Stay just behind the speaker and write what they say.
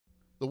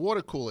The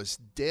Water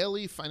Coolest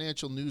daily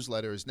financial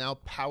newsletter is now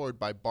powered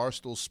by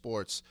Barstool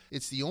Sports.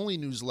 It's the only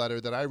newsletter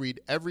that I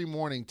read every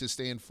morning to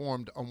stay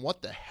informed on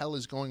what the hell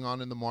is going on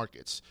in the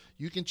markets.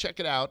 You can check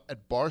it out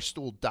at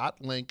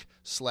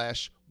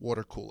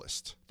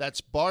barstool.link/watercoolest.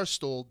 That's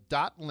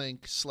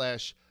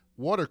barstool.link/watercoolest.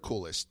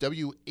 WATERCOOLEST.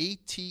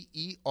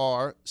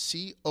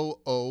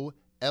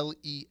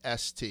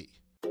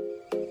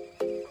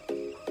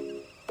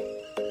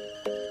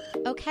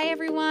 Okay,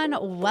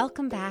 everyone,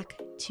 welcome back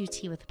to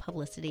Tea with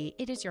Publicity.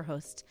 It is your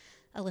host,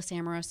 Alyssa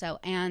Amoroso,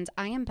 and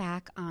I am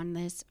back on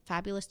this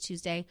fabulous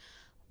Tuesday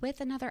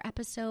with another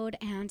episode,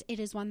 and it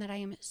is one that I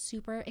am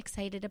super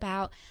excited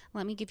about.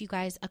 Let me give you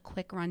guys a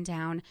quick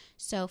rundown.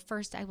 So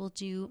first, I will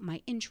do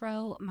my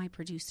intro. My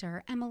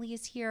producer, Emily,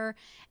 is here,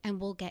 and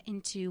we'll get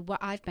into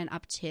what I've been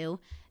up to.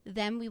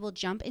 Then we will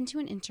jump into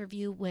an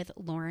interview with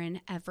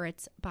Lauren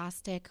Everett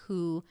Bostic,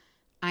 who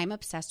I'm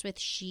obsessed with.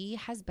 She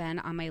has been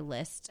on my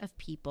list of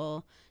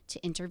people to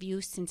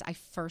interview since I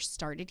first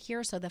started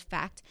here. So the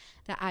fact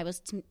that I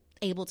was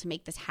able to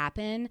make this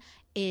happen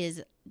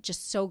is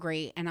just so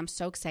great. And I'm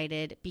so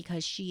excited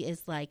because she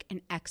is like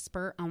an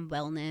expert on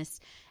wellness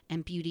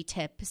and beauty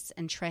tips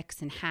and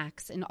tricks and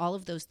hacks and all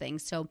of those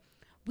things. So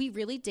we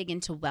really dig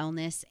into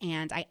wellness,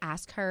 and I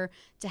ask her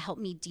to help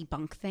me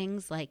debunk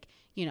things like,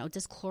 you know,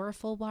 does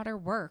chlorophyll water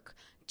work?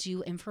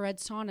 Do infrared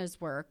saunas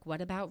work?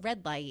 What about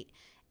red light?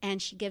 And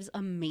she gives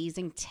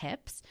amazing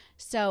tips.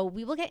 So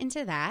we will get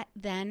into that.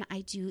 Then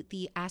I do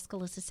the Ask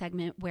Alyssa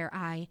segment where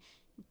I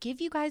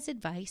give you guys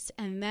advice.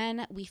 And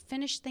then we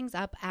finish things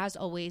up, as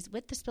always,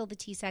 with the Spill the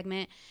Tea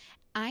segment.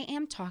 I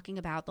am talking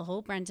about the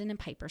whole Brendan and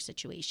Piper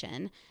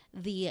situation,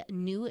 the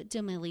new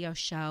D'Amelio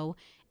show,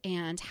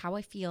 and how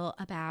I feel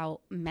about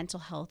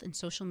mental health and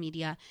social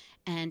media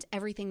and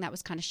everything that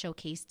was kind of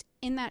showcased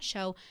in that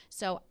show.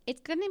 So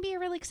it's going to be a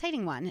really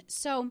exciting one.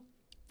 So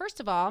first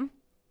of all,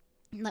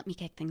 let me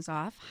kick things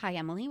off. Hi,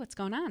 Emily. What's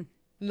going on?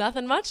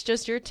 Nothing much,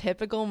 just your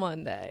typical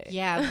Monday.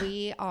 Yeah,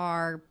 we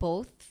are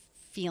both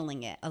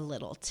feeling it a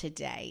little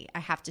today. I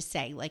have to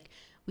say, like,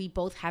 we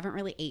both haven't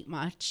really ate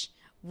much.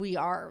 We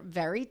are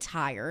very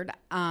tired.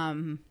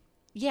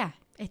 Yeah,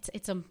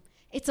 it's a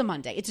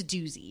Monday. It's a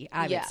doozy,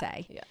 I would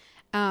say. Yeah.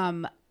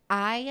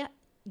 I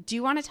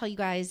do want to tell you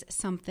guys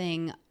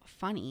something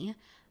funny.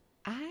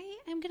 I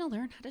am going to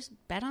learn how to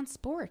bet on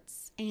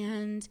sports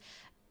and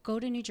go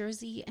to New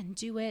Jersey and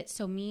do it.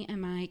 So me and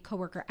my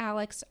coworker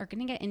Alex are going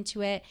to get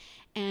into it,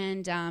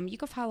 and you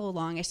can follow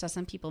along. I saw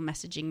some people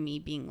messaging me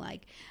being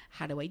like,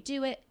 how do I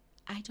do it?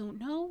 I don't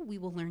know. We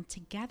will learn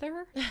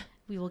together.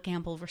 We will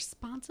gamble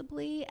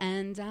responsibly,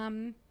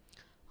 and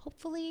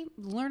hopefully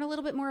learn a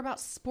little bit more about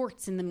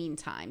sports in the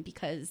meantime,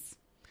 because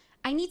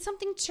I need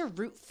something to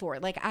root for.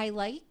 Like I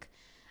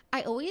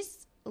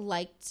always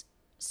liked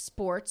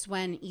sports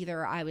when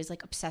either I was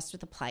like obsessed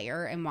with a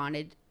player and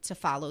wanted to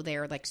follow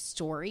their like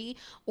story,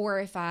 or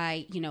if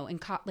I, you know, in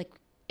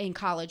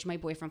college, my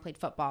boyfriend played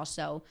football,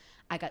 so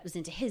I was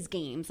into his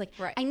games. Like,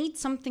 right. I need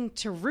something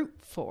to root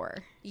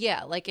for.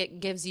 Yeah, like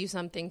it gives you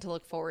something to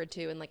look forward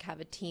to and like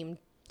have a team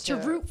to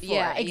root for.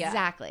 Yeah,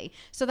 exactly. Yeah.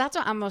 So that's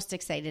what I'm most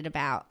excited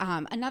about.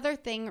 Another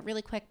thing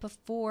really quick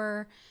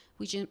before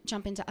we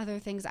jump into other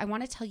things, I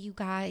want to tell you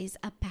guys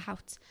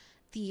about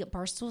the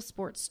Barstool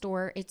Sports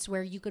Store. It's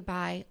where you could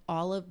buy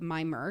all of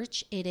my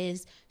merch. It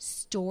is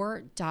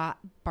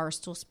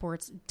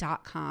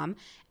store.barstoolsports.com.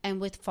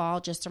 And with fall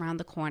just around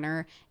the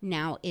corner,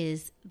 now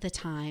is the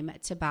time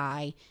to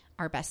buy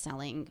our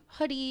best-selling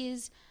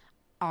hoodies,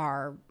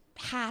 our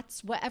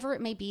hats, whatever it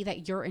may be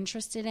that you're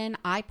interested in.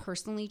 I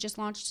personally just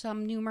launched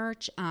some new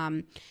merch.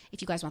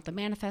 If you guys want the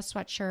Manifest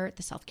sweatshirt,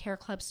 the Self-Care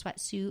Club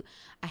sweatsuit,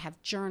 I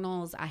have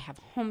journals, I have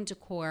home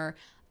decor.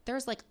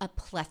 There's like a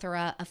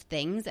plethora of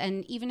things.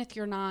 And even if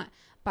you're not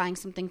buying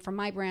something from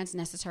my brands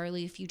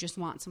necessarily, if you just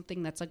want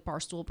something that's like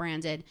Barstool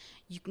branded,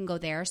 you can go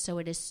there. So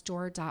it is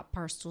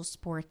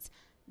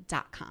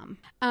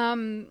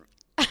store.barstoolsports.com.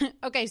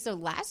 Okay, so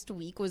last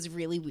week was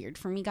really weird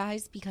for me,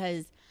 guys,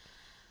 because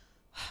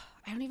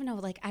I don't even know,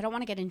 like, I don't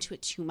want to get into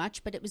it too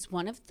much, but it was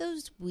one of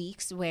those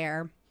weeks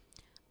where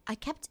I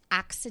kept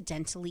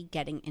accidentally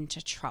getting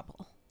into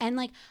trouble. And,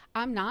 like,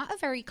 I'm not a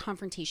very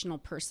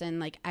confrontational person.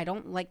 Like, I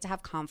don't like to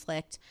have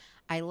conflict.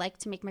 I like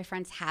to make my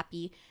friends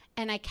happy.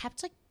 And I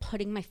kept, like,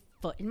 putting my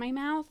foot in my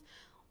mouth,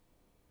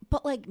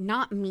 but, like,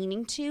 not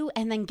meaning to,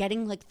 and then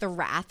getting, like, the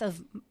wrath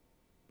of,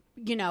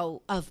 you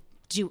know, of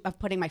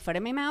putting my foot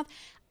in my mouth.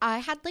 I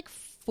had, like,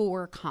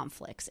 4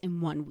 conflicts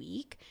in 1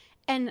 week.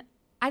 And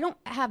I don't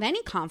have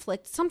any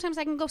conflict. Sometimes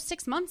I can go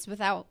 6 months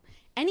without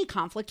any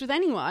conflict with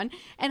anyone.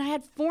 And I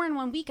had 4 in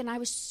 1 week, and I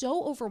was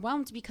so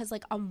overwhelmed because,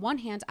 like, on one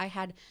hand, I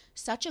had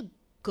such a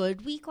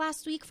good week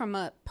last week from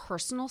a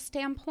personal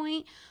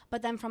standpoint,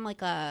 but then from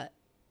like a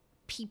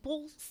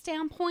people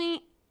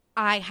standpoint,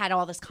 I had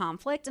all this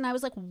conflict, and I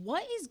was like,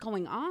 what is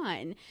going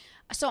on?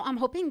 So I'm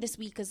hoping this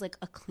week is like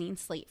a clean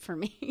slate for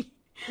me.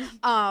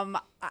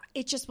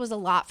 It just was a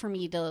lot for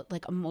me to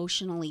like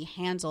emotionally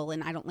handle,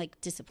 and I don't like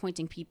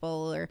disappointing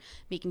people or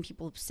making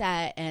people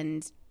upset,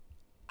 and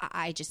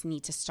I just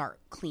need to start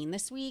clean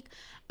this week.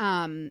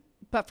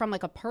 But from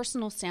like a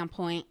personal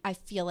standpoint, I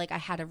feel like I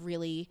had a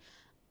really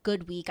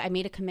good week. I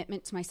made a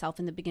commitment to myself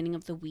in the beginning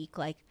of the week.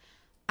 Like,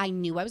 I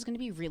knew I was going to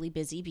be really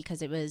busy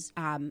because it was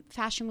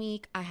Fashion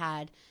Week. I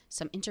had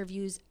some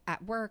interviews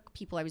at work,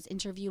 people I was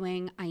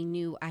interviewing. I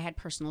knew I had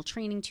personal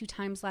training 2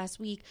 times last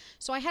week.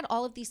 So I had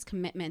all of these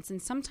commitments.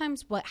 And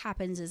sometimes what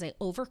happens is I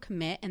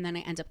overcommit and then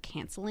I end up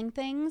canceling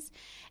things.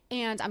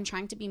 And I'm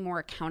trying to be more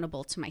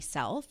accountable to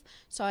myself.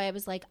 So I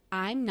was like,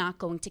 I'm not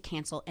going to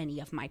cancel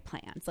any of my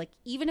plans. Like,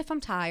 even if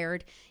I'm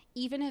tired,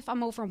 even if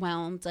I'm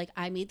overwhelmed, like,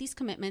 I made these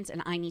commitments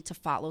and I need to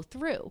follow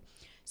through.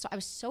 So I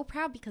was so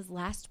proud because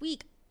last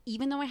week,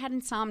 even though I had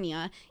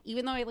insomnia,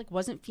 even though I like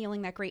wasn't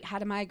feeling that great,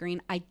 had a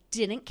migraine, I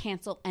didn't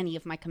cancel any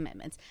of my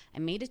commitments. I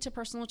made it to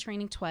personal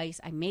training twice.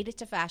 I made it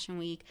to Fashion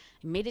Week.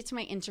 I made it to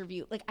my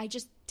interview. Like, I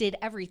just did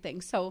everything.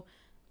 So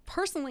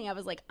personally, I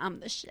was like, I'm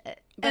the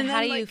shit. But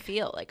how do you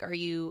feel? Like, do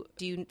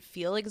you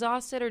feel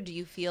exhausted, or do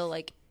you feel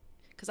like,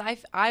 because I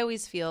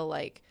always feel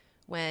like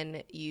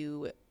when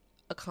you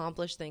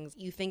accomplish things,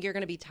 you think you're going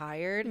to be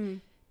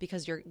tired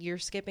because you're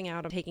skipping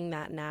out on taking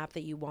that nap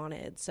that you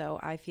wanted. So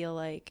I feel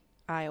like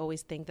I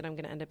always think that I'm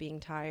going to end up being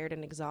tired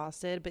and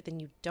exhausted, but then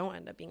you don't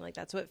end up being like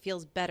that. So it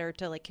feels better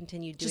to like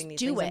continue doing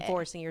these things and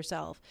forcing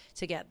yourself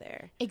to get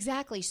there.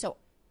 Exactly. So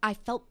I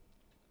felt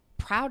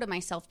proud of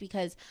myself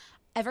because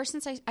ever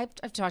since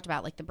I've talked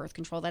about like the birth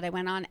control that I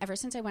went on, ever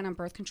since I went on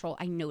birth control,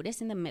 I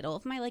noticed in the middle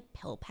of my like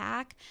pill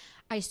pack,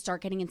 I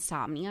start getting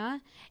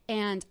insomnia.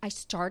 And I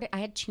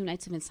had 2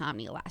 nights of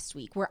insomnia last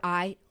week where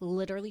I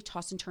literally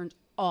tossed and turned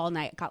all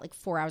night. I got like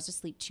 4 hours of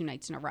sleep 2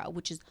 nights in a row,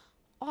 which is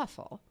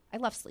awful. I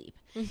love sleep.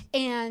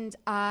 And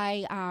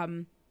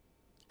I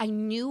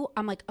knew,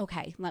 I'm like,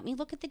 okay, let me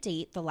look at the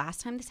date. The last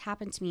time this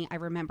happened to me, I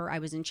remember I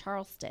was in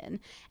Charleston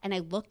and I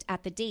looked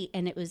at the date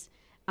and it was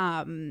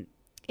the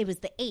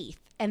 8th.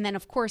 And then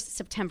of course,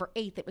 September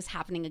 8th, it was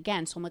happening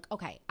again. So I'm like,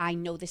 okay, I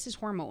know this is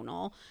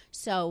hormonal.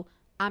 So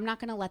I'm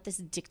not going to let this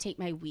dictate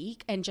my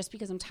week. And just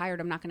because I'm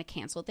tired, I'm not going to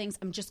cancel things.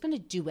 I'm just going to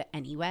do it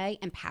anyway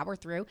and power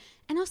through.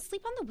 And I'll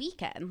sleep on the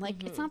weekend.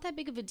 Like, it's not that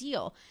big of a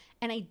deal.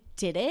 And I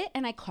did it.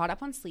 And I caught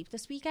up on sleep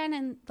this weekend.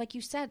 And like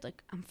you said,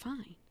 like, I'm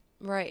fine.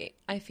 Right.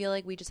 I feel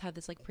like we just have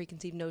this like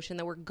preconceived notion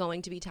that we're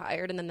going to be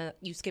tired. And then that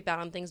you skip out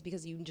on things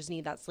because you just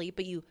need that sleep.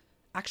 But you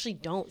actually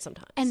don't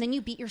sometimes. And then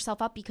you beat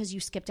yourself up because you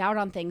skipped out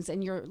on things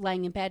and you're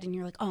laying in bed and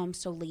you're like, oh, I'm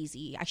so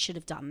lazy. I should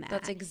have done that.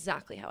 That's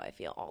exactly how I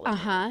feel all the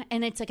time.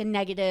 And it's like a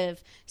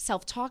negative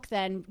self-talk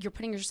then. You're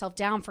putting yourself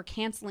down for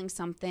canceling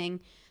something.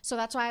 So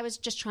that's why I was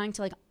just trying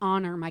to like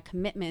honor my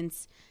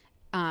commitments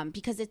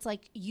because it's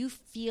like you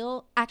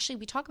feel – actually,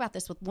 we talk about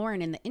this with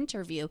Lauren in the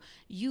interview.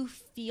 You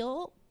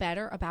feel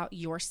better about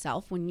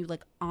yourself when you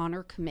like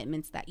honor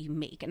commitments that you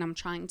make. And I'm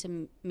trying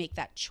to make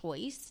that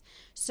choice.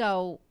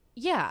 So,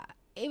 yeah.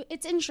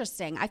 It's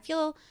interesting. I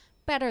feel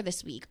better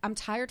this week. I'm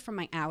tired from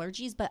my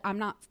allergies, but I'm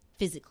not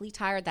physically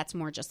tired. That's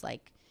more just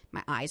like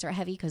my eyes are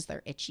heavy because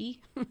they're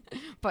itchy.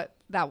 But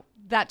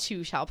that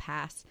too shall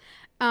pass.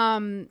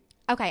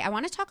 Okay, I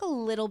want to talk a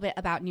little bit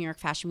about New York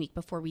Fashion Week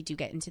before we do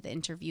get into the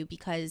interview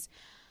because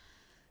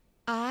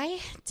I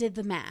did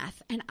the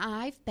math and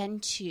I've been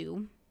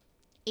to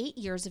 8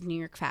 years of New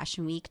York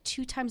Fashion Week,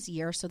 2 times a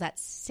year. So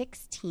that's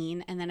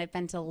 16. And then I've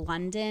been to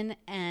London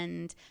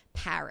and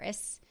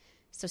Paris.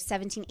 So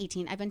 17,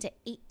 18. I've been to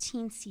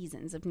 18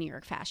 seasons of New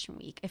York Fashion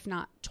Week, if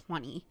not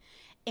 20.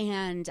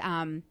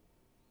 And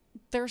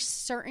there's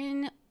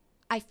certain,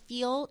 I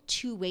feel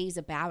 2 ways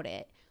about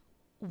it.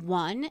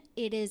 One,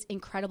 it is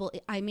incredible.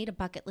 I made a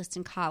bucket list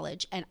in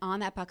college, and on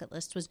that bucket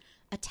list was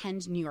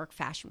attend New York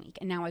Fashion Week.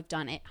 And now I've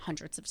done it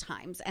hundreds of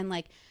times. And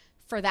like,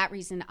 for that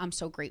reason, I'm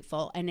so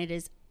grateful. And it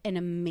is an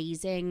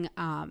amazing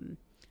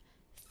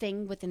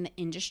thing within the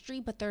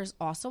industry. But there's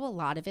also a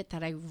lot of it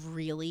that I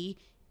really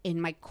in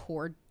my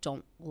core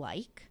don't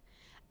like.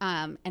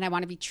 And I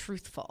want to be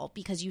truthful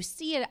because you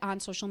see it on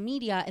social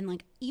media and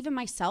like even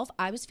myself,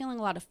 I was feeling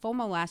a lot of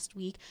FOMO last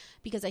week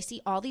because I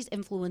see all these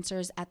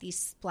influencers at these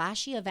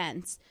splashy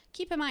events.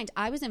 Keep in mind,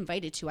 I was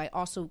invited to. I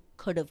also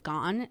could have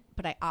gone,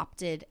 but I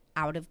opted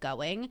out of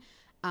going.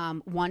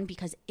 One,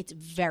 because it's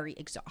very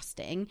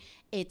exhausting.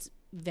 It's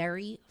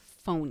very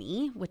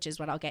phony, which is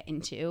what I'll get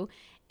into.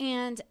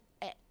 And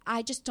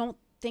I just don't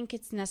think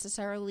it's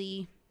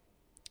necessarily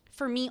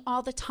for me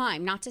all the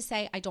time. Not to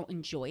say I don't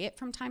enjoy it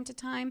from time to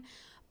time,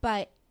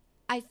 but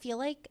I feel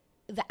like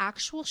the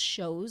actual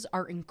shows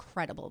are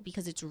incredible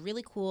because it's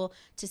really cool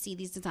to see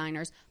these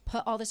designers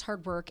put all this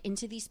hard work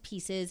into these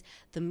pieces.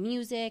 The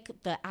music,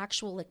 the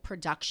actual like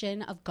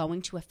production of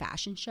going to a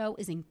fashion show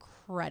is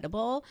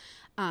incredible.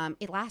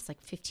 It lasts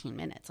like 15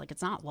 minutes. Like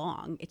it's not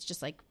long. It's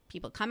just like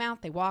people come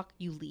out, they walk,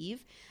 you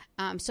leave.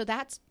 So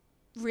that's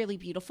really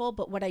beautiful.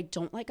 But what I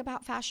don't like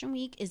about Fashion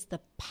Week is the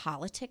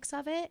politics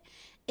of it.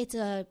 It's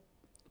a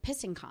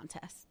pissing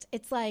contest.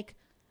 It's like,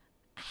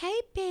 hey,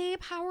 babe,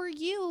 how are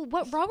you?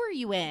 What row are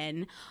you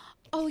in?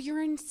 Oh,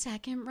 you're in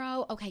second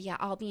row? Okay, yeah,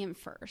 I'll be in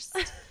first.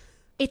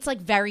 It's like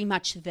very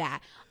much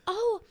that.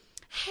 Oh,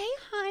 hey,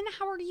 hon,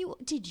 how are you?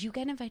 Did you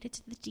get invited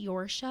to the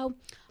Dior show?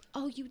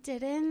 oh, you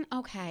didn't?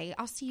 Okay,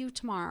 I'll see you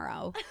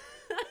tomorrow.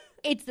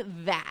 It's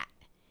that.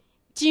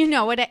 Do you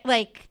know what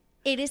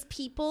it is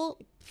people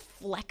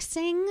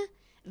flexing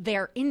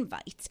their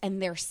invites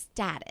and their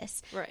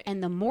status. Right.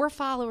 And the more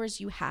followers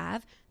you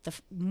have, the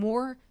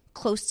more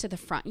close to the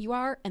front you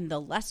are, and the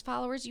less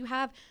followers you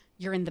have,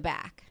 you're in the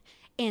back.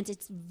 And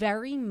it's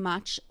very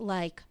much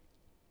like,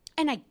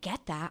 and I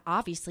get that,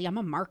 obviously, I'm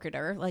a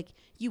marketer. Like,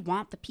 you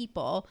want the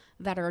people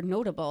that are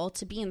notable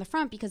to be in the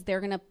front because they're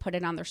going to put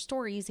it on their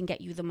stories and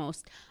get you the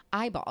most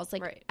eyeballs.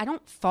 Like, right. I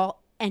don't fault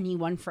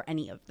anyone for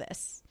any of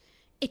this.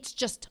 It's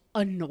just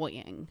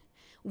annoying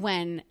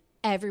when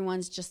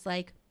everyone's just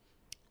like,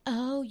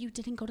 oh, you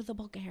didn't go to the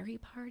Bulgari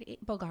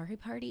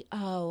party?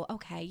 Oh,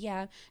 okay,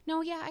 yeah.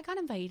 No, yeah, I got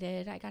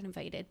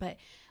invited, but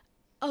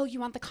oh, you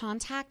want the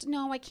contact?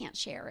 No, I can't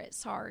share it.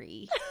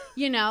 Sorry.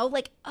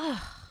 Like, ugh.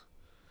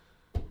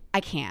 I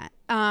can't.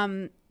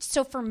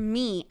 So for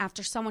me,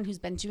 after someone who's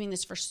been doing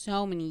this for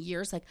so many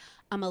years, like,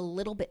 I'm a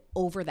little bit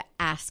over the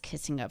ass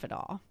kissing of it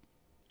all.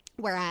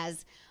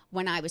 Whereas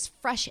when I was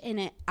fresh in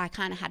it, I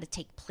kind of had to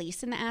take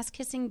place in the ass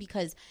kissing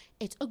because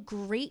it's a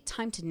great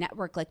time to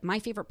network. Like, my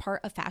favorite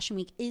part of Fashion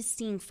Week is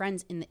seeing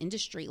friends in the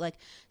industry. Like,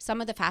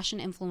 some of the fashion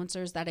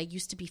influencers that I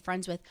used to be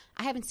friends with,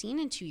 I haven't seen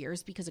in 2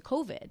 years because of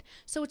COVID.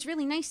 So it's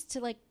really nice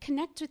to like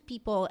connect with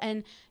people,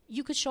 and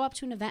you could show up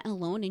to an event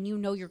alone and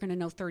you're going to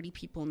know 30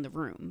 people in the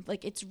room.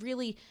 Like, it's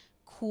really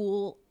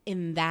cool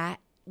in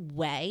that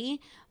way,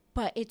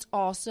 but it's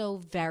also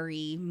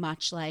very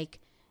much like,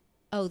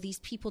 oh, these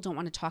people don't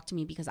want to talk to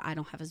me because I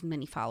don't have as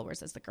many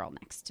followers as the girl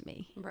next to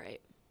me.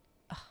 Right.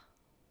 Ugh.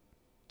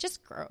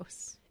 Just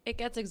gross. It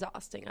gets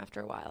exhausting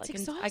after a while. It's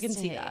exhausting. I can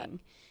see that.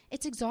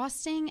 It's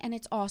exhausting, and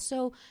it's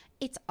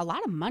a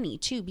lot of money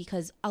too,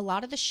 because a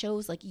lot of the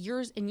shows, like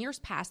years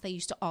past, they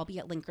used to all be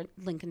at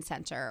Lincoln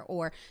Center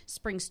or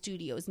Spring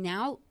Studios.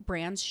 Now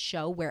brands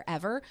show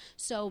wherever.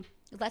 So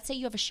let's say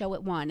you have a show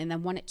at 1 and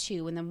then one at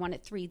 2 and then one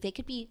at 3. They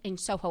could be in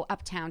Soho,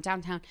 Uptown,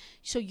 downtown.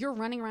 So you're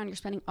running around, you're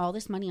spending all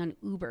this money on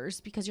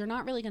Ubers because you're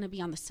not really going to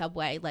be on the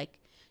subway like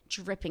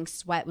dripping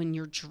sweat when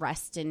you're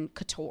dressed in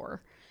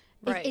couture.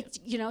 Right.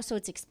 It's so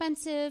it's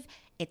expensive.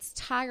 It's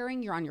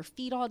tiring. You're on your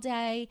feet all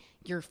day.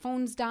 Your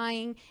phone's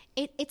dying.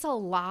 It's a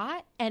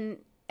lot. And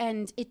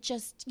it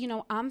just,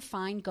 I'm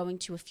fine going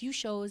to a few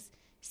shows,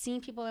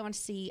 seeing people I want to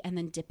see, and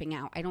then dipping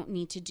out. I don't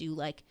need to do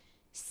like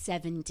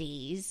 7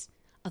 days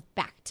of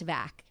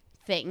back-to-back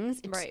things.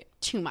 It's right.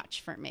 too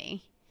much for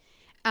me.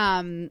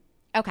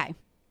 Okay.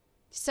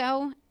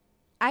 So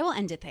I will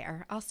end it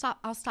there. I'll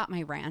stop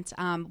my rant.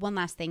 One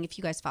last thing. If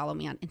you guys follow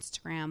me on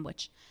Instagram,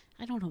 which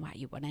I don't know why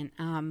you wouldn't,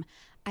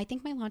 I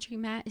think my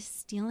laundromat is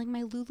stealing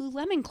my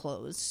Lululemon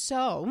clothes.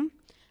 So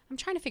I'm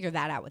trying to figure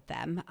that out with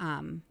them.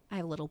 I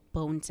have a little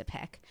bone to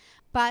pick.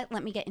 But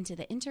let me get into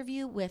the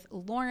interview with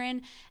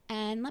Lauren,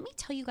 and let me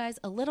tell you guys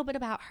a little bit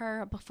about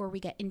her before we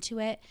get into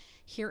it.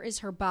 Here is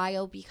her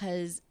bio,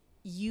 because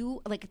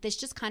this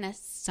just kind of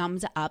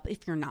sums it up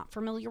if you're not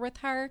familiar with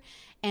her.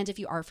 And if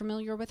you are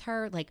familiar with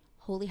her, like,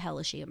 holy hell,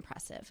 is she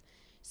impressive.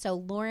 So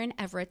Lauren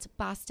Everett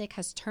Bostic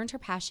has turned her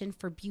passion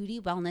for beauty,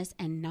 wellness,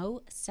 and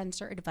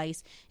no-censor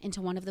advice into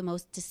one of the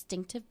most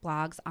distinctive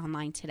blogs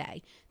online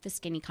today, The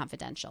Skinny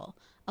Confidential.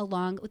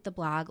 Along with the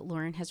blog,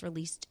 Lauren has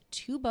released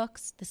 2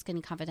 books, The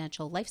Skinny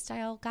Confidential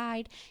Lifestyle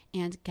Guide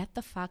and Get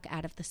the Fuck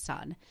Out of the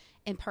Sun.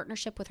 In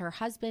partnership with her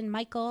husband,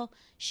 Michael,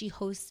 she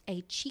hosts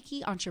a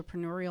cheeky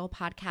entrepreneurial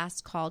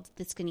podcast called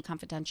The Skinny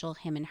Confidential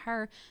Him and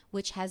Her,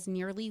 which has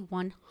nearly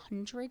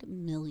 100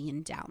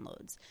 million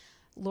downloads.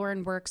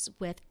 Lauren works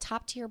with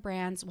top-tier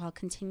brands while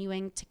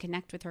continuing to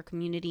connect with her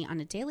community on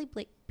a daily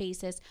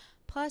basis.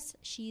 Plus,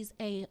 she's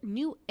a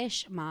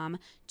new-ish mom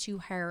to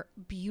her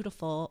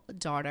beautiful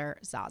daughter,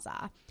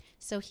 Zaza.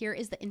 So here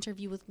is the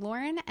interview with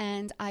Lauren,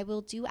 and I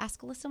will do Ask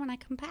Alyssa when I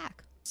come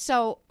back.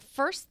 So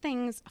first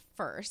things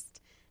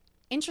first,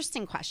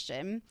 interesting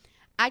question.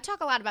 I talk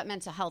a lot about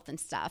mental health and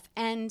stuff,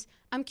 and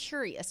I'm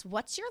curious,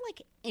 what's your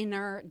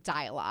inner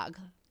dialogue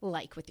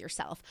like with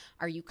yourself?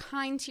 Are you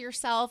kind to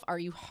yourself? Are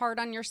you hard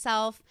on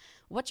yourself?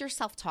 What's your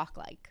self-talk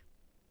like?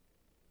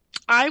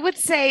 I would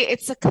say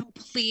it's a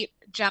complete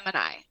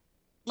Gemini.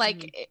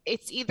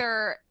 It's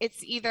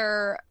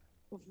either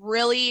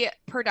really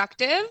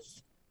productive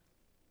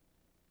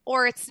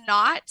or it's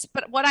not.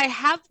 But what I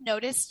have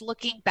noticed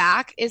looking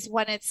back is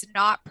when it's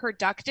not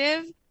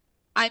productive,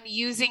 I'm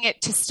using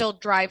it to still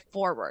drive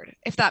forward,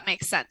 if that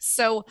makes sense.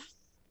 So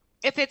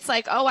if it's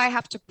like, oh, I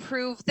have to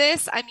prove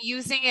this, I'm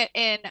using it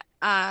in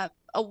a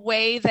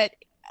way that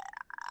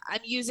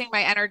I'm using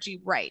my energy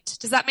right.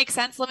 Does that make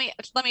sense? Let me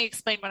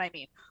explain what I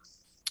mean.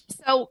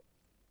 So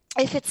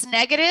if it's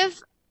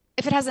negative,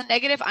 if it has a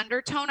negative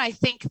undertone, I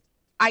think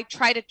I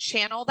try to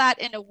channel that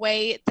in a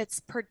way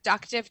that's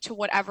productive to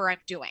whatever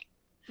I'm doing.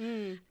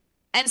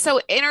 And so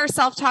inner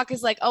self-talk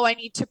is like, oh, I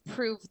need to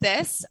prove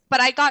this.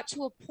 But I got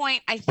to a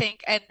point, I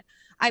think, and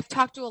I've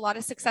talked to a lot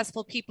of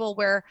successful people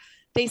where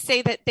they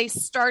say that they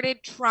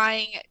started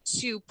trying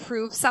to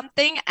prove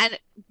something, and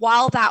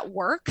while that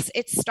works,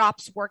 it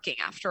stops working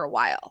after a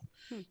while.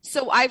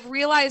 So I've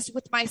realized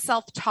with my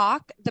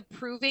self-talk, the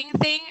proving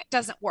thing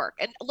doesn't work.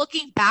 And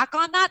looking back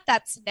on that,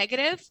 that's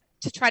negative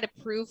to try to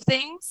prove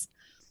things.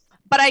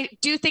 But I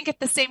do think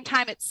at the same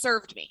time it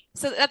served me.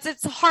 So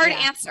it's a hard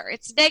answer.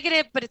 It's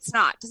negative, but it's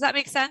not. Does that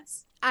make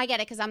sense? I get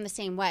it, because I'm the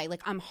same way.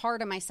 Like, I'm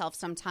hard on myself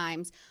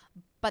sometimes,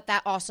 but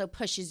that also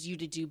pushes you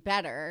to do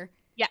better.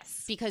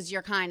 Yes. Because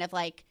you're kind of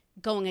like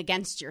going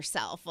against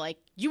yourself. Like,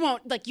 you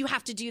won't, like, you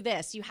have to do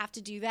this, you have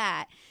to do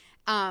that.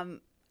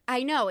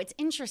 I know it's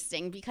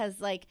interesting because,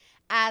 like,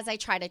 as I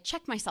try to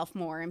check myself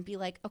more and be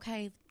like,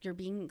 okay, you're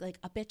being like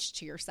a bitch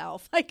to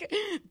yourself, like,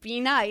 be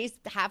nice,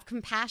 have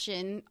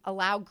compassion,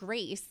 allow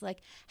grace.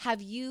 Like,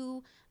 do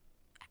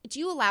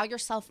you allow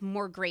yourself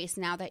more grace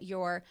now that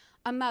you're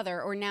a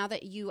mother, or now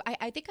that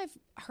I think I've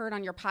heard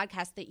on your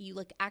podcast that you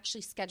like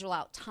actually schedule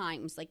out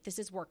times, like, this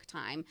is work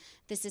time,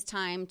 this is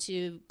time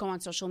to go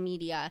on social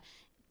media.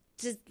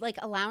 Does like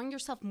allowing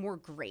yourself more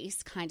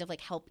grace kind of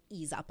like help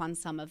ease up on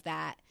some of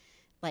that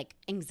like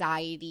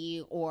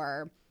anxiety,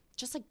 or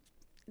just like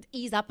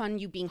ease up on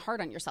you being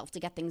hard on yourself to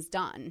get things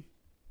done?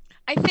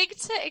 I think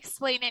to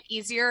explain it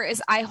easier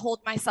is I hold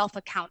myself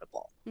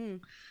accountable.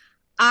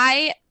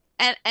 I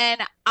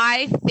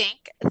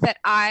think that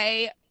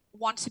I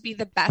want to be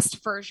the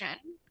best version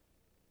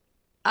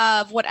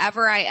of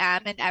whatever I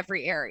am in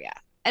every area.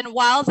 And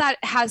while that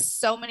has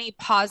so many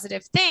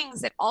positive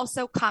things, it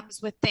also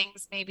comes with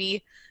things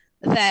maybe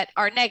that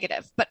are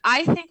negative. But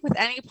I think with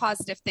any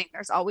positive thing,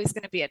 there's always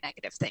going to be a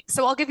negative thing.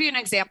 So I'll give you an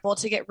example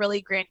to get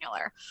really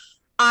granular.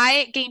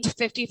 I gained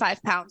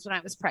 55 pounds when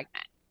I was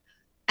pregnant.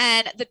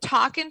 And the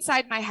talk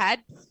inside my head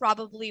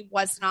probably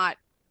was not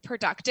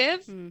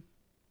productive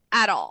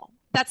at all.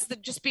 That's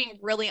just being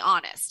really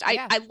honest.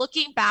 I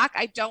looking back,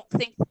 I don't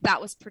think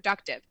that was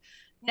productive.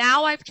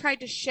 Now I've tried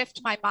to shift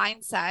my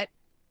mindset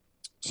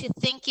to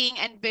thinking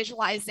and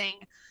visualizing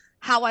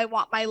how I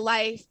want my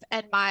life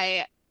and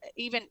my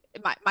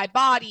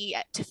body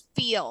to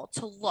feel,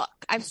 to look.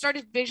 I've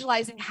started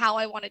visualizing how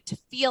I want it to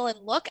feel and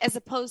look, as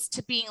opposed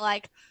to being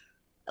like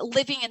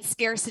living in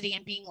scarcity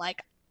and being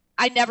like,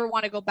 I never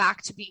want to go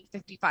back to being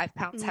 55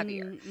 pounds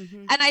heavier.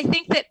 And I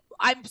think that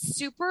I'm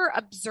super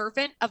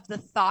observant of the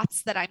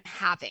thoughts that I'm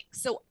having.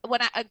 So when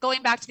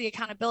going back to the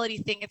accountability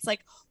thing, it's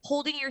like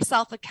holding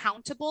yourself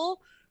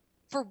accountable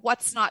for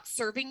what's not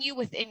serving you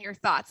within your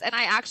thoughts. And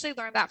I actually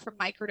learned that from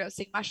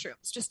microdosing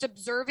mushrooms, just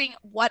observing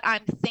what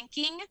I'm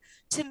thinking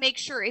to make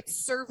sure it's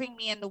serving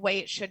me in the way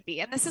it should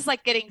be. And this is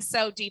like getting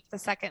so deep the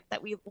second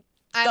that we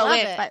go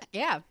in. But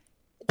yeah,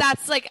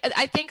 that's like,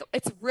 I think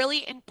it's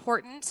really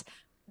important,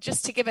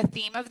 just to give a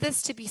theme of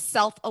this, to be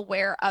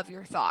self-aware of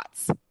your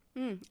thoughts.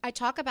 I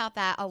talk about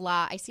that a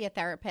lot. I see a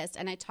therapist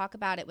and I talk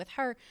about it with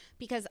her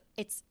because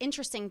it's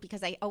interesting,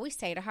 because I always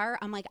say to her,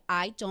 I'm like,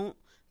 I don't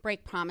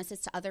break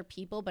promises to other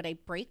people, but I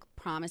break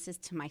promises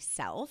to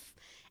myself.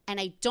 And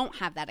I don't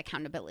have that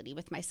accountability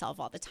with myself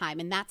all the time.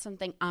 And that's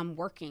something I'm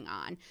working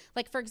on.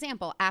 Like, for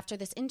example, after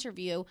this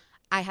interview,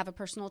 I have a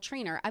personal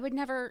trainer. I would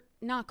never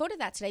not go to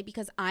that today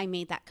because I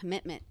made that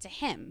commitment to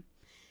him.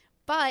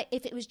 But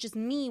if it was just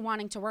me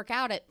wanting to work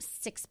out at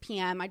 6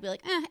 p.m., I'd be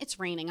like, it's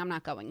raining, I'm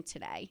not going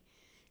today.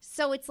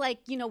 So it's like,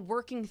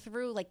 working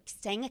through, like,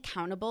 staying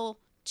accountable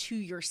to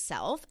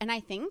yourself. And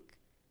I think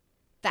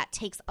that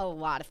takes a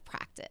lot of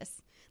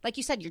practice. Like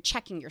you said, you're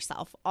checking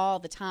yourself all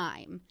the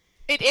time.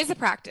 It is a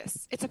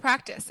practice. It's a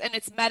practice, and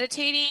it's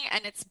meditating,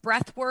 and it's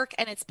breath work,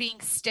 and it's being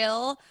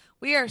still.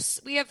 We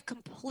have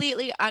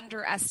completely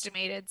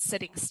underestimated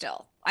sitting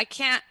still. I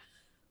can't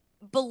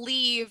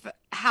believe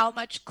how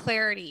much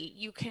clarity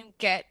you can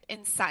get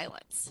in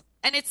silence.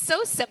 And it's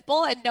so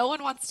simple, and no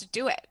one wants to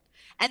do it.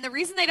 And the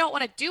reason they don't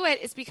want to do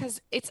it is because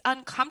it's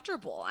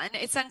uncomfortable, and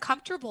it's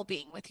uncomfortable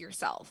being with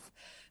yourself.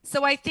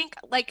 So I think,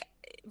 like,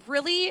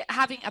 really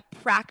having a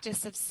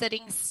practice of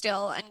sitting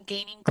still and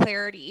gaining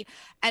clarity,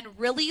 and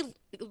really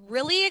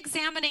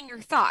examining your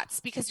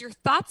thoughts, because your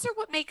thoughts are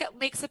what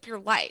makes up your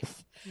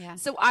life. Yeah.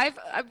 So I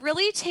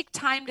really take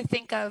time to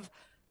think of,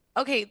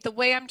 okay, the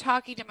way I'm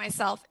talking to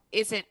myself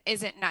isn't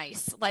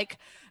nice. Like,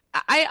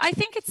 I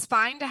think it's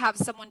fine to have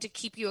someone to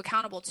keep you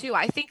accountable too.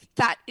 I think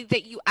that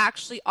you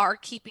actually are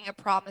keeping a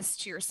promise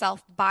to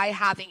yourself by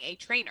having a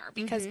trainer,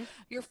 because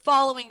you're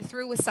following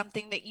through with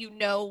something that you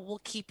know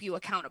will keep you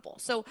accountable.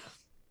 So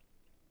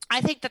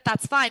I think that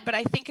that's fine, but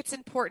I think it's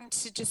important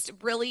to just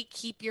really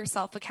keep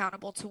yourself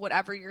accountable to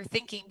whatever you're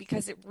thinking,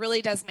 because it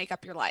really does make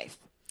up your life.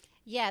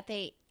 Yeah,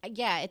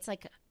 it's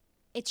like,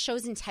 it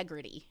shows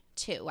integrity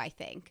too, I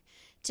think,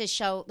 to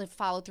show the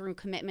follow through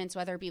commitments,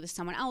 whether it be with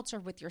someone else or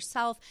with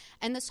yourself.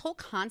 And this whole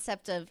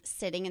concept of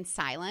sitting in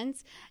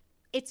silence,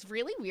 it's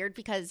really weird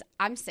because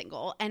I'm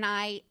single, and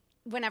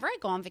whenever I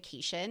go on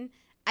vacation,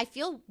 I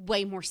feel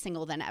way more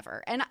single than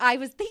ever. And I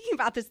was thinking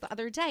about this the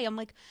other day. I'm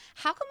like,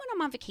 how come when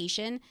I'm on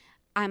vacation,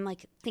 I'm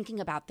like thinking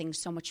about things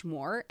so much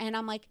more? And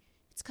I'm like,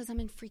 It's because I'm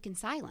in freaking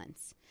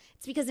silence.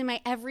 It's because in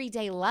my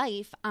everyday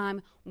life,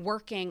 I'm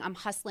working, I'm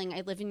hustling.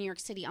 I live in New York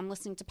City. I'm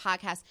listening to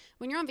podcasts.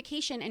 When you're on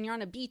vacation and you're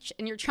on a beach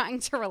and you're trying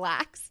to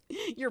relax,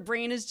 your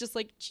brain is just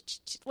like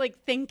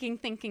thinking.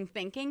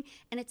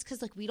 And it's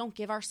because like we don't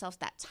give ourselves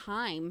that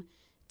time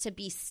to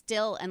be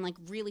still and like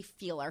really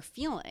feel our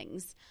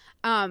feelings.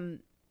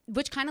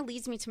 Which kind of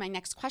leads me to my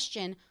next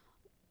question.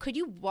 Could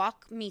you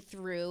walk me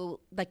through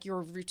like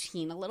your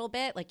routine a little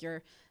bit, like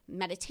your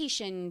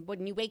meditation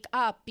when you wake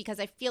up? Because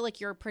I feel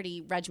like you're a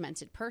pretty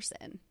regimented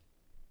person.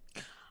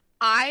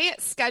 I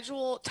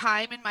schedule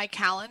time in my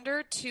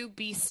calendar to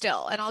be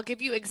still, and I'll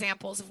give you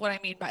examples of what I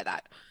mean by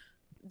that.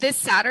 This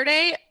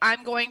Saturday,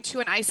 I'm going to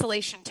an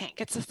isolation tank.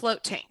 It's a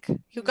float tank.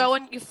 You go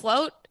and you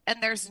float,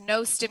 and there's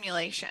no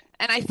stimulation.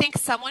 And I think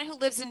someone who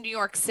lives in New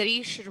York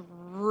City should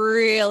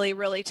really,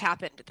 really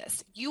tap into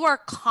this. You are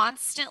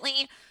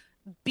constantly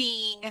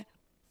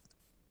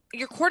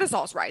your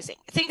cortisol is rising.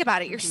 Think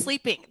about it. You're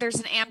sleeping. There's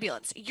an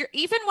ambulance.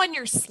 Even when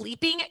you're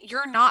sleeping,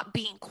 you're not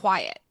being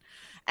quiet.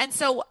 And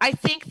so I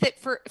think that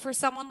for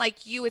someone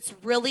like you, it's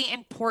really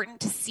important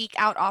to seek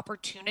out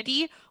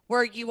opportunity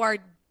where you are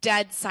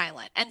dead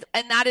silent. And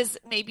that is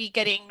maybe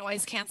getting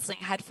noise canceling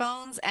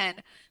headphones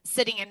and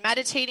sitting and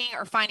meditating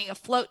or finding a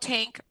float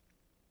tank.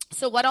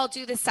 So what I'll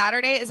do this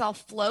Saturday is I'll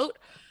float.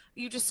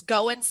 You just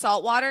go in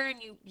salt water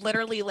and you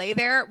literally lay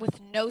there with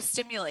no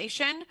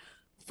stimulation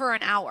for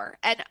an hour.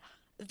 And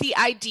the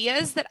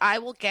ideas that I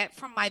will get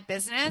from my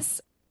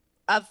business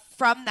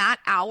from that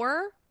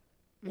hour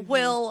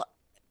there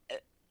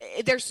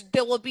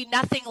will be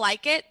nothing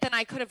like it than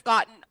I could have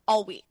gotten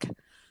all week.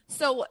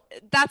 So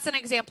that's an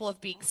example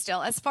of being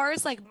still. As far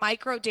as like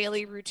micro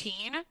daily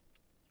routine,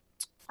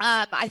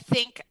 I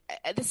think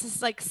this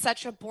is like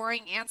such a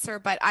boring answer,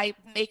 but I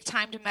make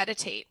time to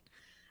meditate.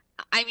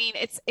 I mean,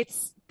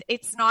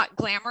 it's not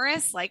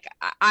glamorous. Like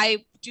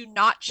I do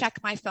not check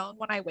my phone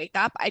when I wake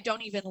up. I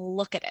don't even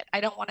look at it.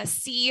 I don't want to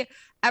see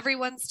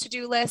everyone's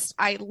to-do list.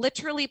 I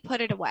literally put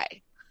it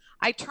away.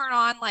 I turn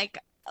on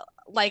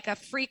like a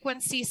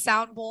frequency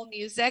sound bowl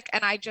music,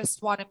 and I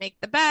just want to make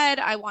the bed.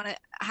 I want to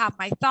have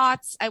my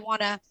thoughts. I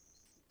want to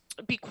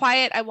be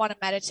quiet. I want to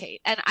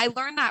meditate. And I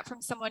learned that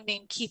from someone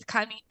named Keith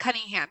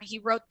Cunningham. He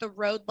wrote The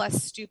Road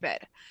Less Stupid.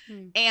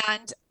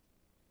 And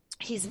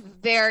he's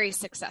very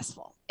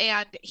successful.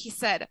 And he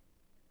said,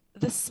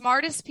 the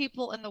smartest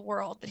people in the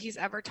world that he's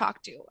ever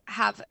talked to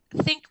have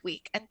think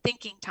week and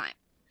thinking time.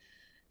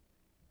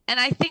 And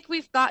I think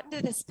we've gotten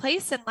to this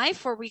place in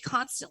life where we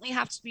constantly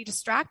have to be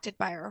distracted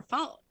by our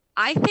phone.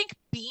 I think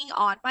being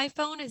on my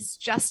phone is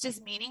just as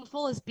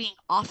meaningful as being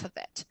off of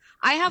it.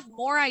 I have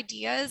more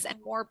ideas and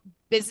more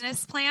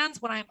business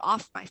plans when I'm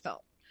off my phone.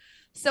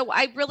 So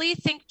I really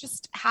think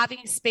just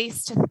having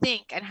space to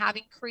think and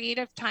having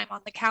creative time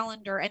on the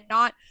calendar and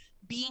not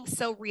being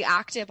so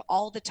reactive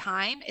all the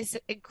time is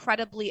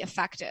incredibly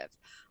effective.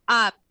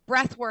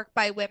 Breath work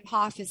by Wim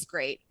Hof is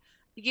great.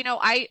 You know,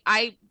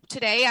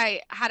 today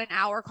I had an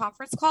hour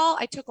conference call.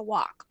 I took a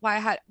walk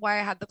while I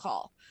had the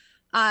call.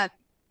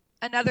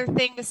 Another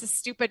thing, this is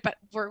stupid, but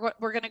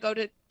we're going to go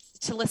to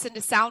listen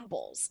to sound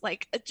bowls.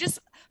 Like just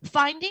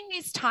finding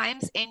these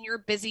times in your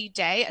busy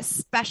day,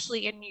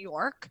 especially in New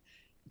York,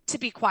 to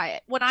be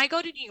quiet. When I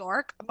go to New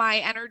York, my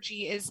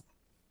energy is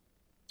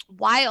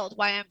wild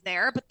while I'm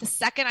there, but the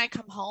second I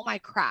come home, I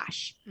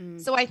crash.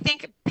 So I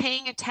think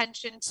paying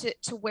attention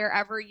to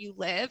wherever you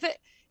live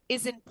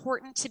is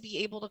important to be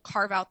able to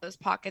carve out those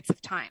pockets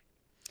of time.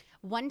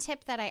 One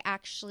tip that I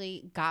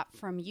actually got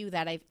from you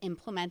that I've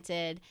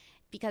implemented,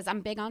 because I'm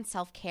big on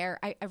self-care.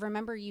 I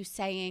remember you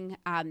saying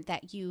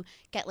that you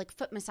get like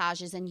foot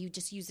massages and you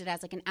just use it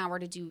as like an hour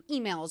to do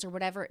emails or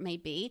whatever it may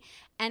be.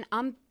 And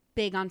I'm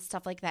big on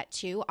stuff like that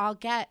too. I'll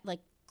get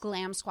like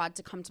Glam Squad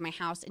to come to my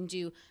house and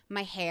do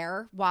my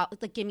hair while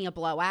like give me a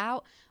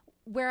blowout.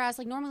 Whereas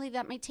like normally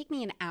that might take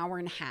me an hour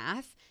and a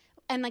half.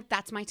 And like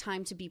that's my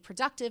time to be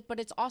productive, but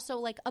it's also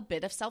like a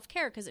bit of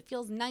self-care because it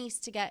feels nice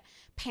to get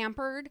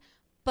pampered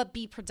but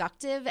be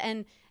productive.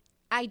 And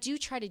I do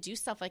try to do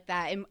stuff like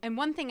that. And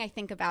one thing I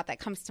think about that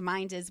comes to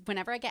mind is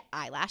whenever I get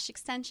eyelash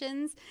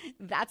extensions,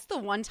 that's the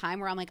one time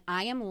where I'm like,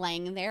 I am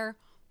laying there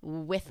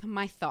with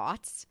my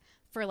thoughts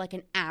for like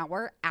an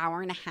hour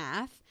and a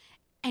half.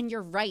 And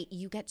you're right.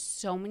 You get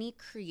so many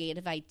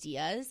creative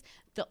ideas.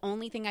 The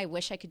only thing I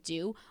wish I could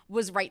do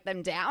was write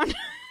them down.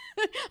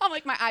 I'm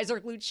like, my eyes are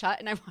glued shut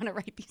and I want to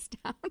write these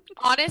down.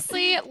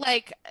 Honestly,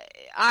 like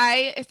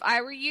if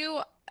I were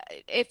you,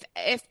 if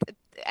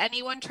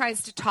anyone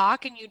tries to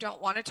talk and you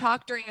don't want to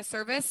talk during a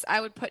service,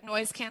 I would put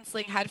noise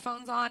canceling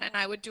headphones on and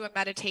I would do a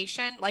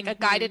meditation, like a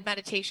guided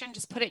meditation.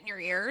 Just put it in your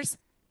ears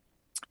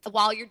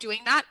while you're doing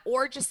that,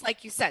 or just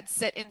like you said,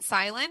 sit in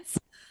silence.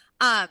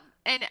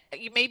 And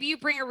maybe you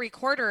bring a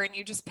recorder and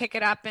you just pick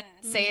it up and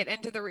say it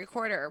into the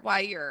recorder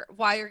while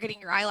you're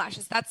getting your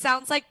eyelashes. That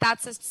sounds like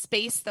that's a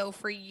space though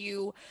for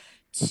you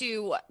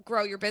to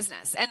grow your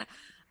business. And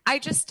I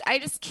just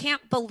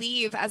can't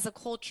believe as a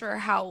culture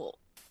how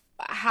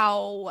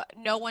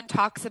no one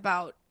talks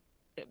about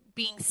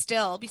being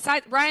still.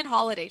 Besides, Ryan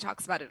Holiday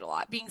talks about it a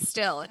lot, being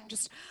still and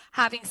just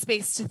having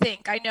space to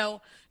think. I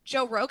know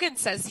Joe Rogan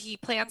says he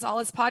plans all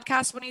his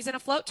podcasts when he's in a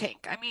float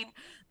tank. I mean,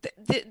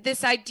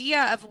 this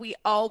idea of we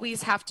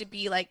always have to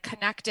be like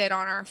connected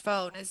on our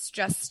phone is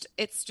just,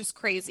 it's just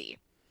crazy.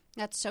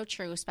 That's so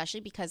true,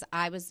 especially because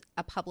I was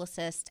a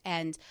publicist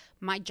and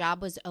my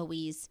job was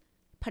always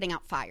putting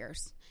out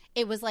fires.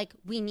 It was like,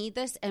 we need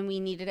this and we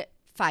needed it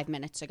 5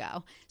 minutes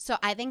ago. So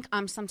I think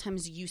I'm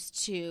sometimes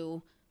used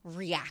to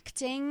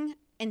reacting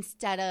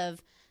instead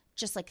of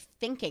just like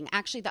thinking.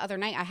 Actually, the other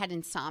night I had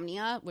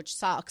insomnia, which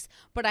sucks,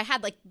 but I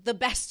had like the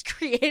best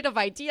creative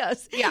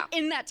ideas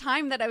in that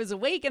time that I was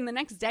awake. And the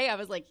next day I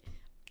was like,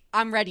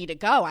 I'm ready to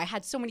go. I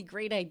had so many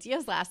great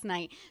ideas last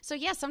night. So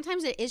yeah,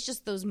 sometimes it is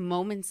just those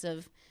moments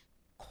of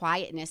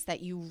quietness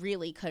that you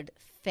really could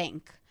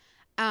think.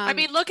 I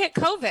mean, look at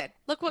COVID.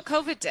 Look what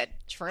COVID did.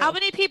 True. How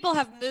many people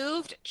have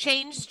moved,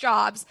 changed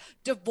jobs,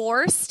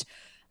 divorced,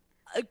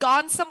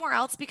 gone somewhere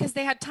else because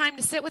they had time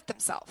to sit with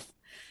themselves?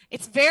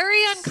 It's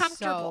very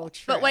uncomfortable. So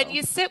true. But when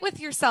you sit with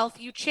yourself,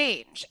 you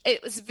change.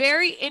 It was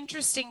very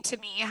interesting to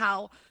me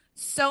how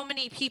so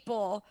many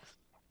people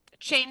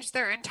changed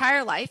their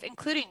entire life,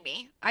 including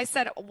me. I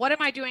said, what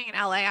am I doing in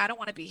LA? I don't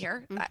want to be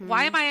here. Mm-hmm.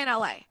 Why am I in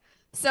LA?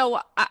 So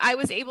I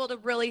was able to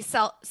really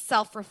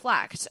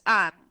self-reflect.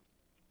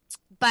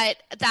 But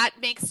that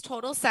makes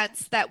total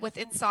sense that with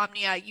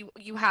insomnia,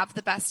 you have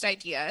the best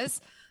ideas.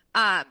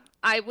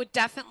 I would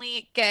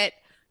definitely get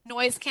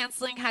noise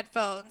canceling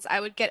headphones. I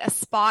would get a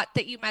spot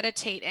that you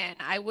meditate in.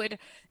 I would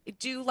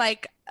do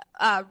like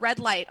red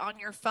light on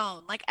your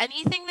phone, like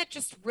anything that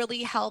just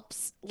really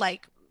helps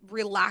like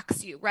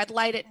relax you. Red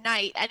light at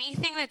night,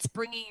 anything that's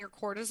bringing your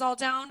cortisol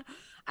down,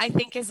 I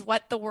think is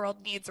what the world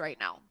needs right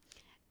now.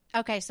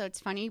 Okay, so it's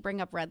funny you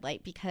bring up red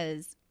light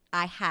because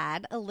I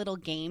had a little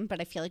game, but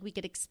I feel like we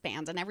could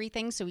expand on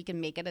everything so we can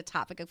make it a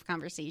topic of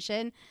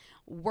conversation.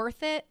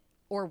 Worth it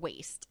or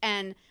waste?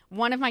 And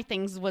one of my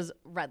things was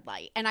red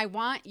light. And I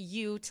want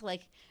you to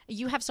like,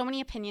 you have so many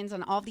opinions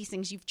on all of these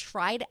things. You've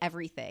tried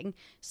everything.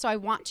 So I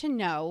want to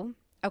know,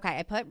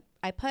 okay,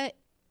 I put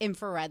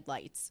infrared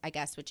lights, I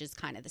guess, which is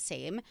kind of the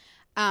same.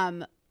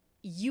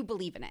 You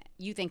believe in it.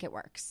 You think it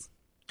works.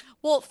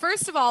 Well,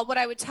 first of all, what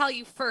I would tell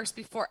you first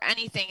before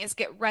anything is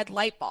get red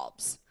light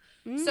bulbs.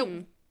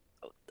 So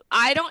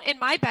I don't, in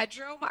my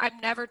bedroom, I'm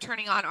never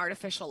turning on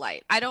artificial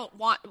light. I don't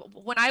want,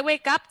 when I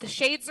wake up, the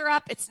shades are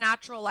up, it's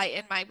natural light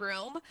in my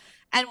room.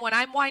 And when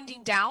I'm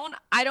winding down,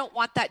 I don't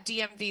want that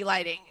DMV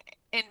lighting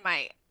in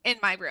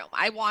my room.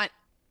 I want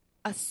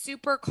a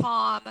super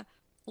calm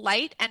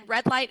light, and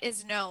red light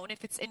is known,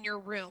 if it's in your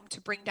room,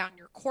 to bring down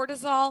your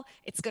cortisol.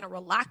 It's going to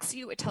relax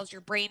you. It tells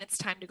your brain it's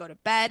time to go to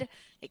bed.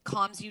 It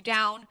calms you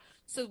down.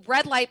 So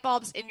red light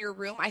bulbs in your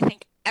room, I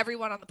think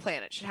everyone on the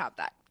planet should have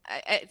that.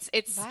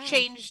 It's wow.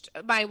 Changed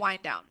my wind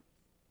down.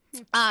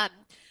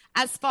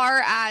 As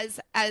far as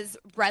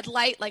red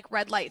light, like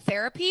red light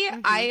therapy,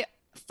 I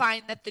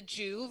find that the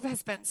Joovv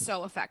has been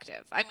so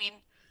effective. I mean,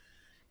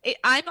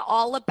 I'm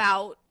all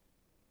about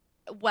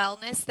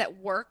wellness that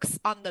works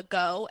on the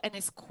go and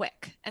is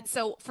quick. And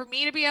so for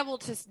me to be able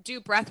to do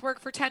breath work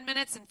for 10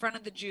 minutes in front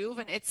of the Joovv,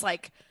 and it's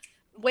like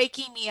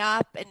waking me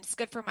up and it's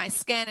good for my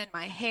skin and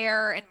my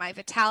hair and my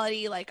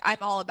vitality, like I'm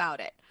all about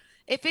it.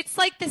 If it's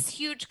like this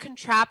huge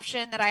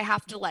contraption that I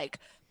have to like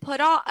put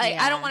on,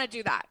 I don't want to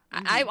do that.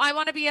 I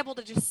want to be able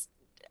to just,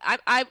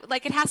 I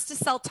like, it has to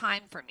sell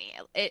time for me.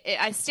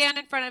 I stand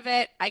in front of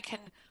it. I can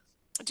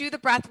do the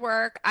breath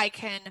work. I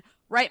can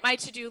write my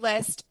to-do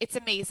list. It's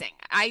amazing.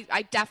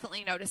 I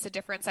definitely notice a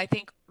difference. I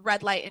think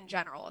red light in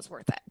general is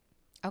worth it.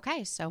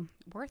 Okay. So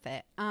worth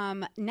it.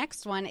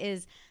 Next one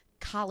is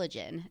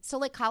collagen. So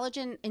like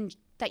collagen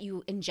that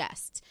you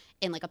ingest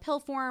in like a pill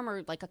form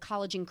or like a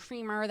collagen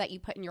creamer that you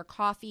put in your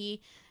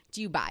coffee.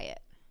 Do you buy it?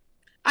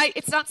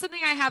 It's not something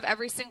I have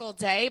every single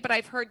day, but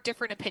I've heard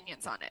different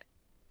opinions on it.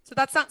 So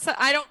that's not,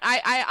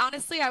 I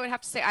honestly, I would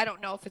have to say, I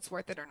don't know if it's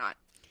worth it or not.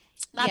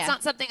 That's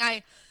not something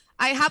I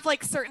have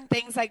like certain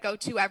things I go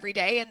to every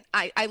day, and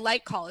I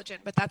like collagen,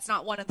 but that's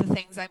not one of the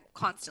things I'm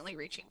constantly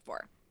reaching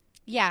for.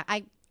 Yeah.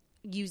 I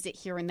use it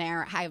here and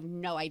there. I have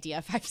no idea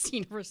if I've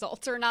seen a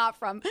result or not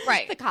from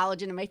the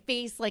collagen in my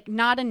face. Like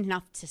not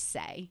enough to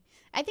say.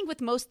 I think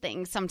with most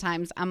things,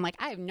 sometimes I'm like,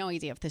 I have no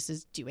idea if this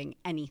is doing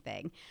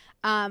anything.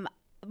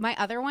 My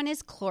other one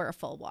is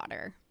chlorophyll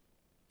water.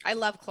 I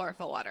love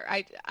chlorophyll water.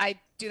 I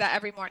do that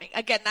every morning.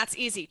 Again, that's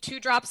easy. 2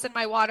 drops in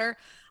my water.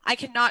 I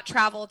cannot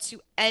travel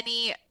to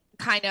any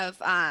kind of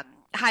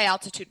high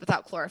altitude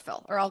without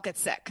chlorophyll or I'll get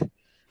sick.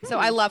 So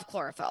I love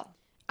chlorophyll.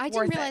 I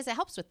didn't realize it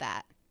helps with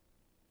that.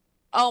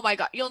 Oh my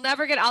God. You'll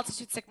never get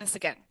altitude sickness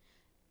again.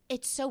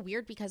 It's so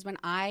weird because when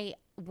I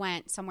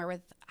went somewhere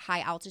with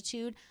high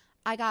altitude,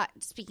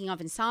 speaking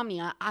of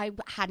insomnia, I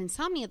had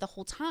insomnia the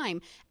whole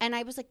time. And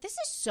I was like, this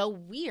is so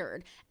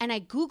weird. And I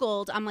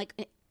Googled, I'm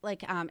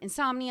like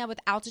insomnia with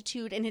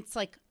altitude, and it's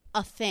like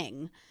a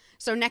thing.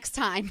 So next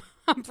time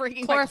I'm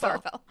bringing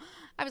chlorophyll.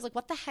 I was like,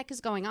 what the heck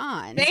is going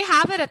on? They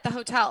have it at the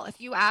hotel. If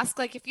you ask,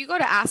 like if you go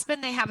to Aspen,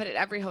 they have it at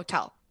every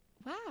hotel.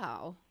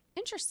 Wow.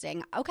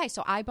 Interesting. Okay,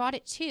 so I bought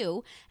it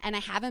too, and I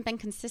haven't been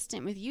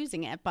consistent with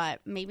using it, but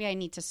maybe I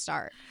need to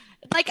start.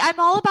 Like, I'm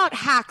all about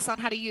hacks on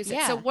how to use it.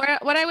 Yeah. So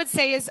what I would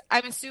say is,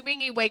 I'm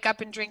assuming you wake up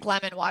and drink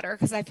lemon water,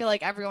 because I feel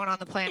like everyone on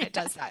the planet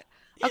does that.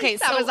 Okay,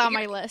 That so was on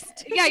my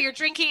list. yeah, you're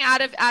drinking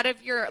out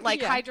of your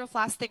like Yeah. Hydro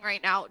Flask thing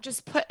right now.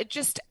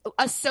 Just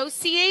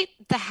associate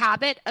the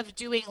habit of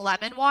doing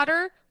lemon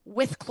water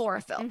with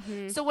chlorophyll.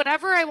 Mm-hmm. So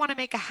whenever I want to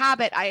make a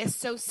habit, I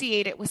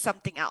associate it with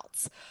something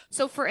else.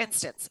 So for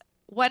instance,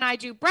 when I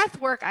do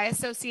breath work, I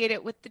associate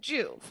it with the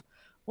Joovv.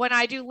 When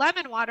I do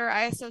lemon water,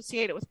 I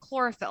associate it with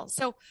chlorophyll.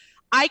 So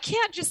I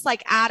can't just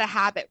like add a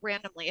habit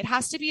randomly. It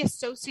has to be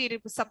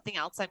associated with something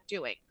else I'm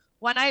doing.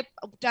 When I'm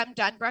done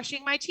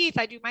brushing my teeth,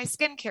 I do my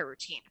skincare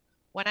routine.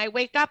 When I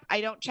wake up, I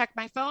don't check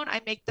my phone,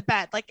 I make the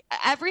bed. Like,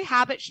 every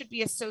habit should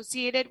be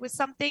associated with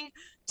something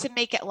to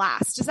make it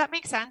last. Does that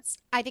make sense?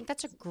 I think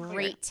that's a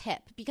great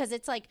tip, because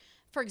it's like,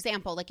 for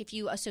example, like if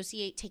you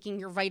associate taking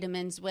your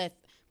vitamins with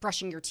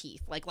brushing your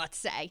teeth, like let's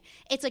say,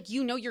 it's like,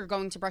 you're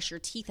going to brush your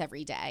teeth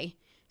every day.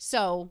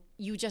 So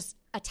you just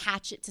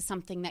attach it to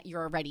something that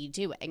you're already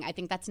doing. I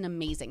think that's an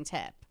amazing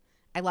tip.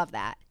 I love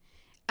that.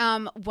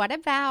 What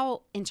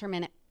about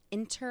intermittent,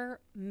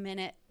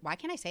 why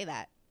can't I say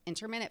that?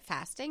 Intermittent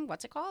fasting?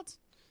 What's it called?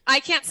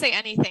 I can't say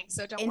anything,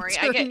 so don't worry.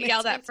 I get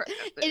yelled at for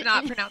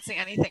not pronouncing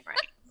anything right.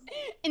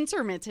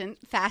 Intermittent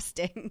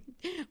fasting.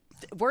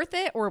 Worth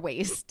it or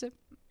waste?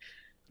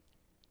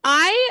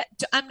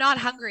 I'm not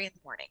hungry in the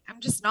morning.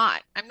 I'm just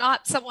not. I'm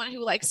not someone who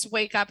likes to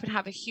wake up and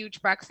have a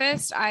huge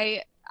breakfast.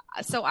 I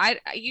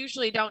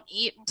usually don't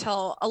eat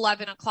until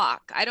 11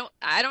 o'clock. I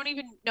don't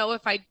even know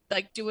if I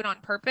like do it on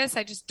purpose.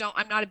 I just don't.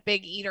 I'm not a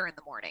big eater in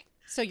the morning.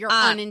 So you're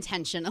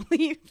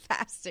unintentionally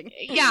fasting.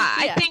 Yeah,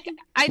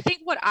 I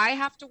think what I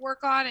have to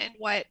work on, and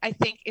what I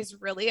think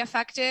is really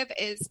effective,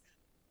 is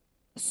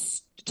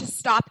to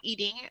stop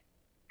eating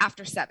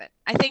after 7.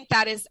 I think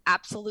that is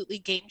absolutely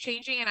game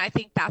changing, and I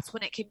think that's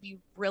when it can be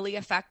really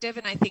effective,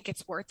 and I think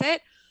it's worth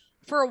it.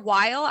 For a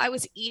while, I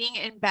was eating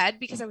in bed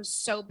because I was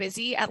so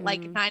busy at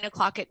like 9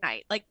 o'clock at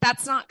night. Like,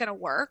 that's not going to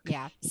work.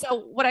 Yeah. So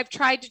what I've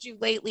tried to do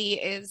lately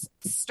is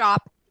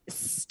stop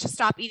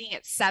eating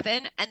at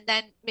 7, and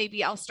then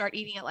maybe I'll start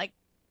eating at like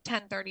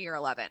 10:30 or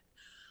 11.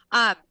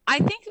 I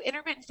think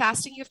intermittent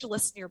fasting, you have to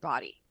listen to your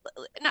body.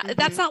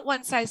 That's not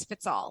one size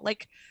fits all.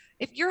 Like,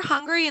 if you're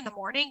hungry in the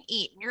morning,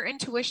 eat. And your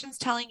intuition's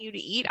telling you to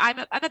eat. I'm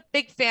a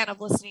big fan of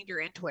listening to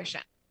your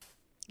intuition.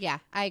 Yeah,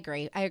 I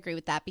agree. I agree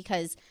with that,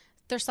 because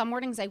there's some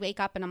mornings I wake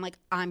up and I'm like,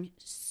 I'm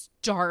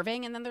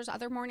starving. And then there's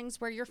other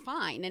mornings where you're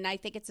fine. And I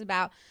think it's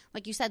about,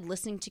 like you said,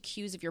 listening to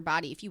cues of your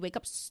body. If you wake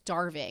up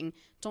starving,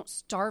 don't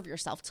starve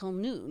yourself till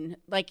noon.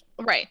 Like,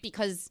 right.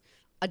 Because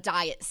a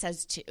diet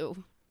says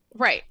to.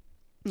 Right.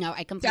 No,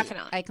 I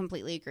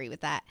completely agree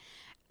with that.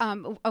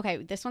 Okay,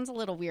 this one's a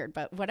little weird,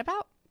 but what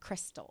about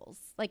crystals?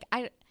 Like,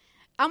 I'm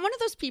one of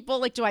those people,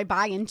 like, do I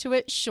buy into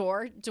it?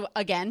 Sure. Do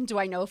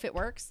I know if it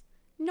works?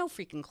 No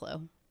freaking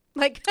clue.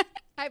 Like,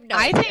 I have no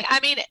idea. I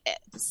mean,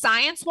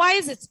 science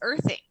wise, it's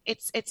earthing.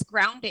 It's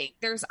grounding.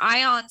 There's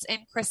ions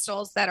in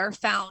crystals that are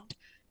found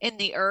in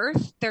the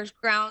earth. There's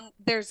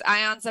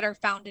ions that are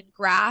found in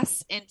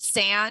grass, in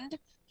sand.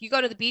 You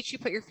go to the beach, you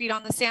put your feet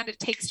on the sand, it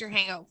takes your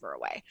hangover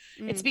away.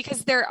 It's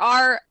because there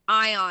are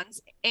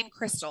ions in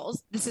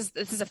crystals. This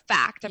is a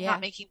fact. I'm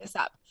not making this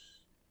up.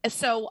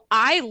 So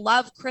I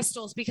love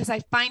crystals because I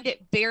find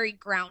it very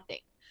grounding.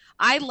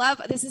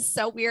 This is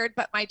so weird,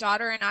 but my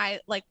daughter and I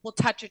like will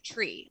touch a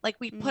tree. Like,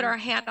 we put our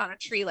hand on a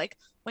tree. Like,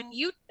 when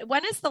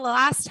is the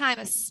last time,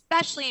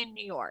 especially in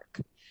New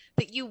York,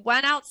 that you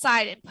went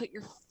outside and put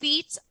your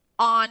feet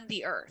on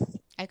the earth?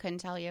 I couldn't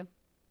tell you.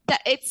 That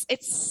it's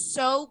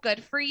so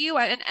good for you.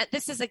 And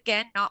this is,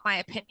 again, not my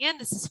opinion.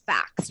 This is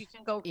facts. You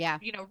can go,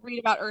 read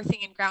about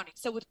earthing and grounding.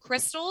 So with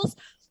crystals,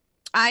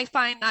 I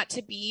find that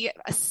to be,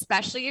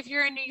 especially if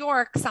you're in New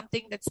York,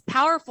 something that's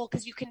powerful,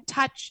 because you can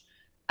touch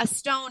a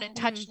stone and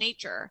touch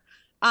nature.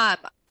 I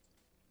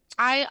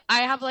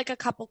have like a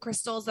couple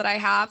crystals that I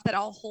have that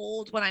I'll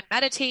hold when I'm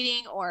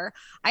meditating, or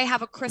I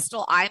have a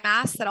crystal eye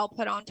mask that I'll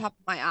put on top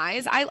of my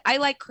eyes. I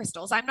like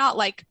crystals. I'm not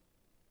like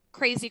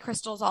crazy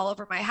crystals all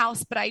over my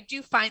house, but I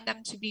do find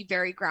them to be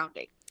very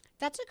grounding.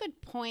 That's a good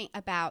point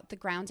about the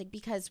grounding,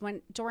 because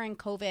during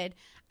COVID,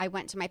 I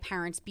went to my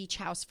parents' beach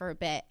house for a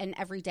bit, and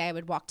every day I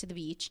would walk to the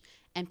beach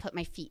and put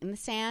my feet in the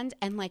sand,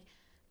 and like,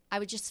 I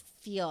would just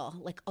feel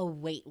like a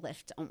weight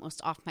lift almost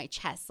off my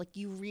chest. Like,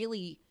 you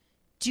really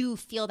do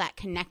feel that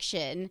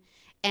connection.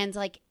 And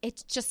like,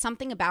 it's just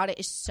something about it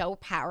is so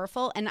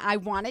powerful. And I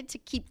wanted to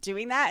keep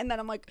doing that. And then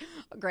I'm like,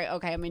 oh, great.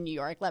 Okay, I'm in New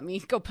York. Let me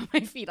go put my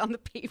feet on the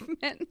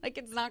pavement. Like,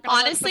 it's not going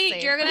to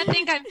Honestly, you're going to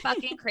think I'm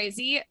fucking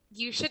crazy.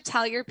 You should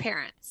tell your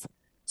parents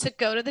to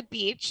go to the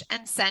beach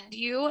and send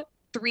you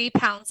 3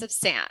 pounds of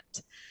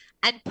sand.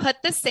 And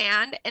put the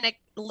sand in a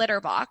litter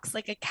box,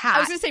 like a cat. I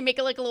was going to say, make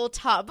it like a little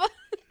tub.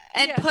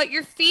 And put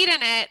your feet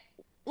in it.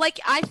 Like,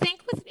 I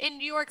think in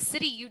New York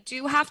City, you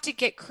do have to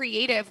get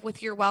creative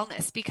with your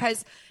wellness,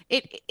 because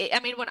when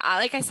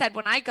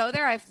I go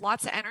there, I have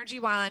lots of energy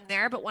while I'm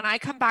there, but when I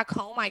come back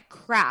home, I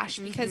crash,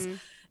 because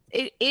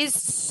it is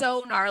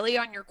so gnarly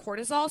on your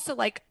cortisol. So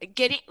like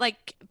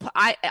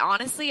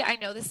I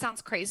know this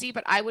sounds crazy,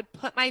 but I would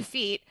put my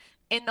feet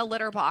in the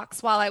litter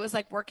box while I was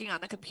like working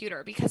on the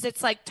computer because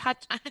it's like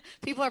touch.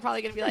 People are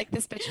probably going to be like,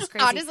 this bitch is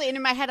crazy. Honestly, and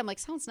in my head, I'm like,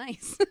 sounds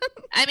nice.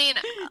 I mean,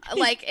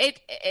 like it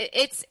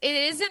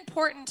is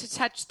important to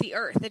touch the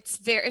earth.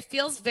 It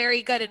feels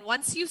very good. And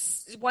once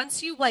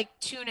you like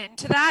tune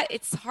into that,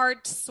 it's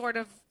hard to sort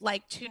of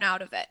like tune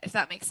out of it, if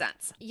that makes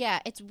sense. Yeah.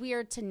 It's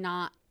weird to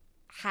not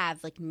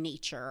have like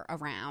nature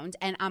around.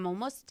 And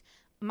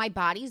my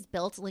body's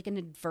built like an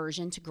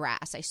aversion to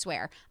grass, I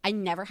swear. I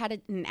never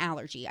had an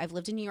allergy. I've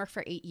lived in New York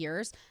for 8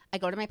 years. I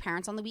go to my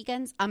parents on the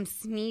weekends. I'm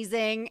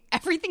sneezing.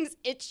 Everything's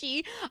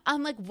itchy.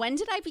 I'm like, when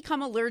did I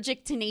become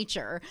allergic to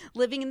nature?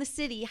 Living in the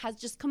city has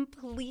just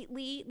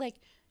completely like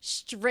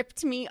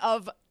stripped me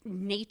of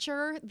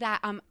nature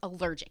that I'm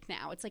allergic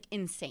now. It's like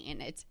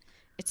insane. It's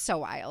so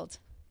wild.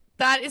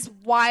 That is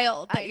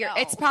wild. I know.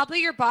 It's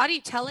probably your body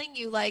telling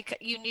you like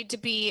you need to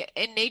be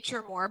in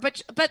nature more.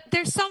 But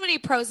there's so many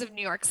pros of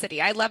New York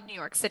City. I love New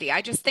York City.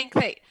 I just think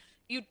that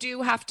you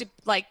do have to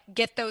like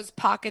get those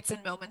pockets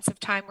and moments of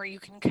time where you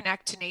can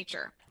connect to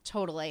nature.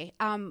 Totally.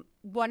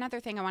 One other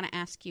thing I want to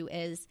ask you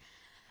is,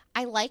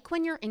 I like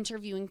when you're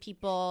interviewing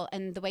people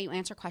and the way you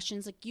answer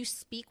questions, like you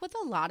speak with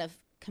a lot of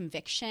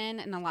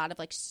conviction and a lot of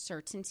like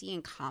certainty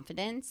and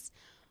confidence.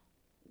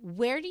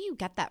 Where do you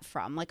get that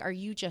from? Like, are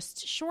you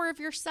just sure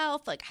of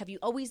yourself? Like, have you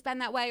always been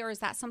that way? Or is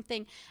that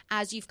something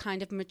as you've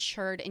kind of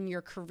matured in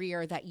your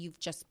career that you've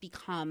just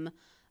become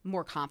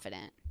more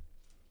confident?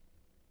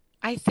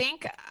 I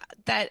think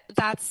that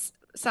that's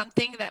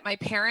something that my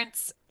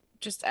parents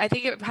I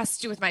think it has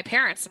to do with my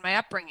parents and my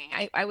upbringing.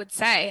 I would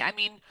say, I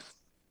mean,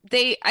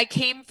 I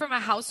came from a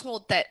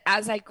household that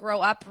as I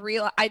grow up,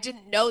 I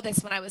didn't know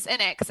this when I was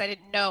in it because I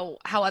didn't know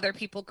how other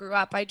people grew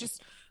up. I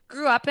just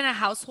grew up in a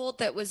household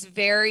that was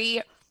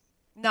very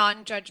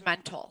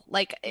non-judgmental.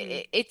 Like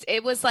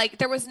it was like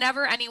there was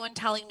never anyone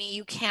telling me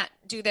you can't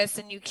do this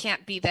and you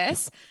can't be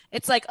this.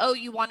 It's like, oh,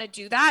 you want to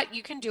do that?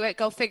 You can do it.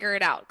 Go figure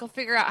it out. Go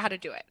figure out how to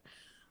do it.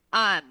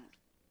 And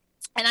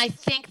I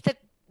think that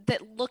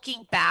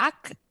looking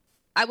back,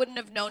 I wouldn't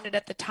have known it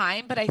at the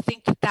time, but I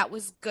think that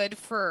was good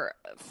for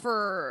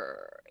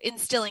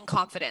instilling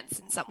confidence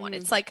in someone.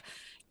 It's like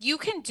you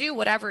can do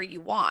whatever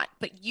you want,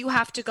 but you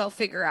have to go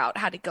figure out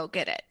how to go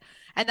get it.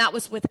 And that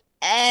was with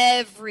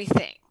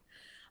everything.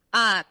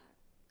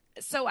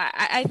 So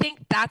I think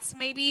that's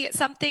maybe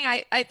something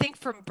I think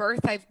from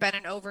birth I've been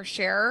an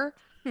oversharer.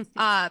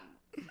 I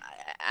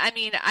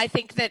mean, I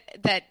think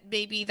that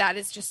maybe that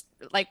is just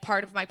like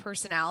part of my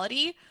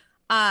personality.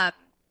 And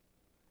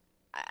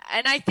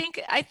I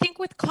think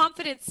with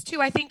confidence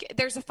too, I think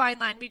there's a fine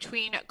line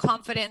between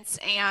confidence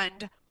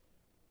and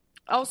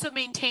also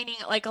maintaining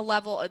like a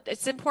level.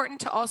 It's important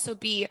to also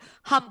be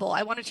humble.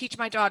 I want to teach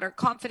my daughter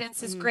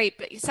confidence is great,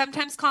 but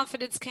sometimes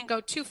confidence can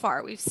go too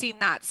far. We've seen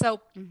that. So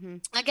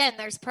again,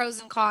 there's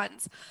pros and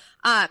cons.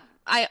 I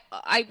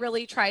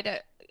really try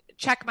to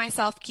check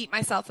myself, keep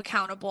myself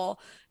accountable,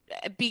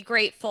 be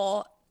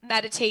grateful,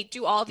 meditate,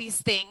 do all these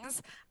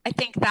things. I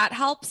think that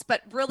helps.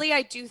 But really,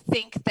 I do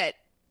think that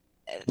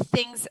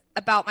things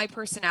about my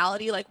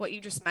personality, like what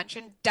you just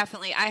mentioned,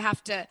 definitely I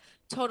have to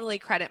totally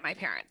credit my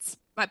parents.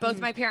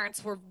 Both my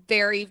parents were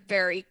very,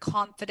 very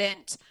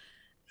confident,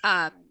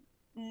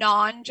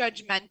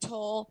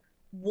 non-judgmental,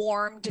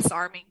 warm,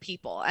 disarming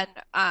people. And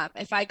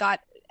if I got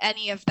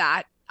any of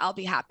that, I'll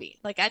be happy.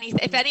 Like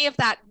if any of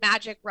that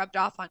magic rubbed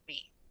off on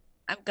me,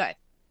 I'm good.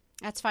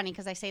 That's funny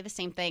because I say the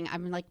same thing.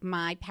 I'm like,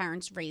 my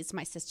parents raised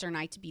my sister and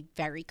I to be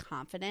very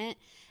confident.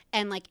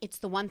 And like, it's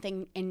the one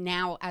thing. And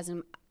now as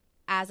I'm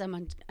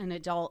an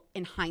adult,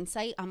 in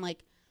hindsight, I'm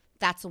like,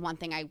 that's the one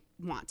thing I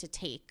want to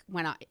take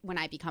when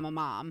I become a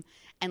mom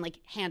and like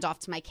hand off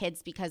to my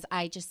kids, because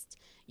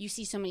you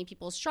see so many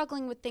people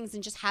struggling with things,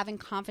 and just having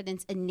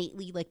confidence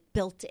innately like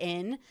built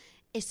in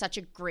is such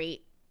a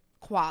great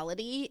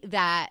quality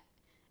that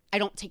I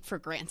don't take for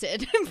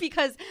granted.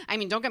 Because I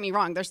mean, don't get me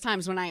wrong, there's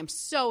times when I am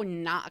so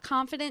not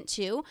confident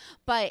too,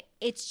 but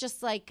it's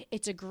just like,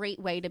 it's a great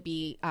way to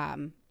be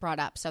brought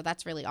up. So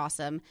that's really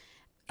awesome.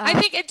 I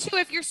think, and too,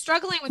 if you're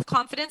struggling with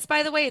confidence,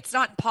 by the way, it's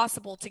not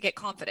impossible to get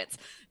confidence.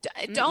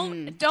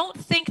 Don't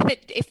think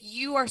that if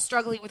you are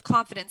struggling with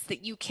confidence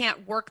that you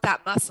can't work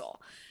that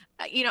muscle.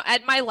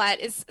 Ed Milet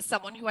is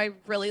someone who I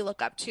really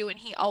look up to, and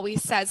he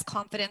always says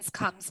confidence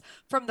comes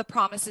from the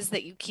promises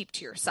that you keep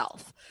to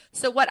yourself.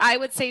 So what I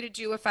would say to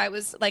do if I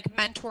was like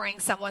mentoring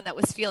someone that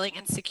was feeling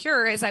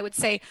insecure is I would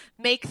say,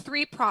 make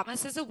 3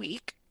 promises a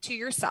week to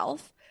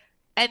yourself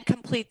and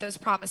complete those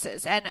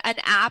promises. And an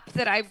app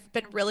that I've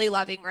been really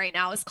loving right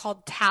now is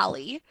called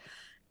Tally.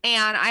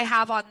 And I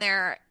have on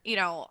there,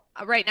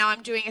 right now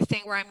I'm doing a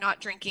thing where I'm not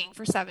drinking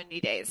for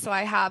 70 days. So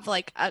I have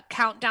like a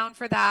countdown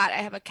for that.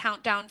 I have a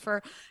countdown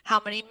for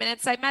how many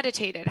minutes I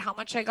meditated, how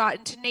much I got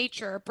into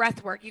nature,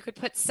 breath work. You could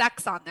put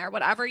sex on there,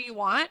 whatever you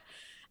want.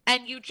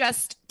 And you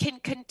just can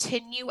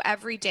continue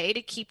every day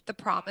to keep the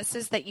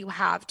promises that you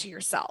have to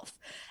yourself.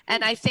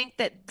 And I think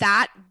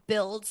that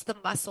builds the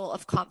muscle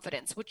of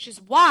confidence, which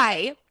is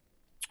why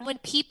when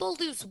people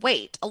lose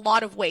weight, a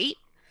lot of weight,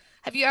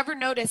 have you ever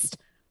noticed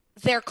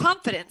their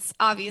confidence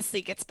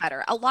obviously gets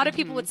better? A lot of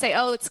people would say,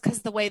 oh, it's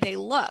because the way they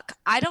look.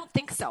 I don't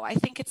think so. I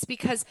think it's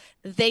because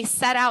they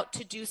set out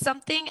to do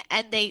something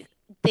and they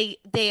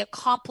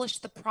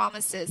accomplished the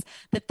promises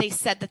that they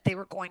said that they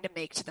were going to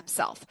make to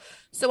themselves.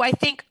 So I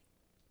think,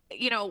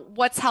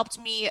 what's helped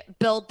me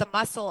build the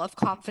muscle of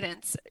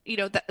confidence,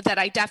 that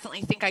I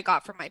definitely think I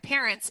got from my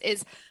parents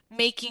is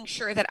making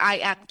sure that I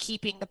am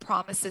keeping the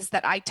promises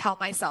that I tell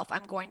myself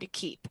I'm going to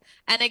keep.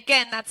 And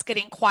again, that's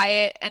getting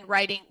quiet and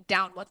writing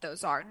down what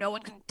those are. No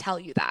one can tell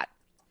you that.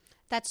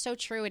 That's so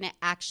true. And it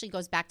actually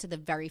goes back to the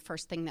very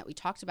first thing that we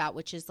talked about,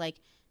 which is like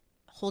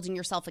holding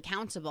yourself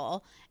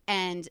accountable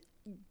and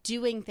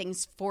doing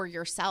things for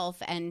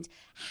yourself and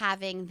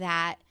having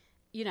that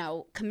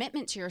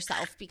commitment to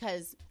yourself,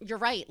 because you're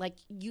right. Like,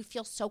 you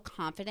feel so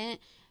confident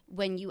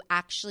when you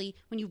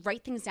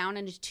write things down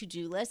on a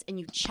to-do list and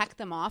you check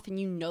them off and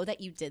you know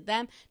that you did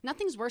them.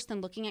 Nothing's worse than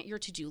looking at your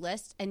to-do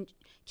list and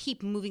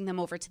keep moving them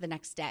over to the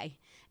next day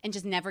and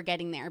just never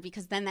getting there,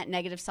 because then that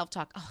negative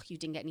self-talk, oh, you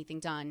didn't get anything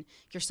done,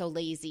 you're so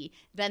lazy,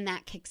 then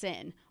that kicks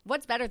in.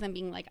 What's better than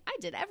being like, I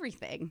did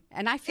everything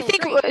and I feel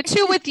great.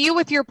 Too,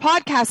 with your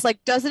podcast,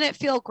 like, doesn't it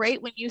feel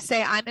great when you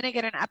say, I'm going to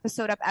get an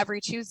episode up every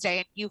Tuesday,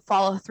 and you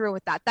follow through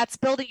with that? That's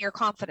building your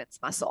confidence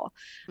muscle.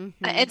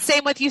 And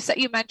same with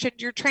you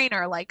mentioned your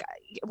trainer. Like,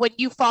 when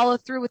you follow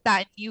through with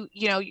that, and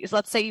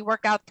let's say you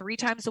work out 3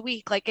 times a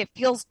week, like, it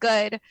feels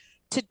good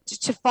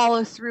to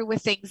follow through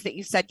with things that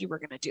you said you were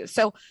going to do.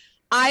 So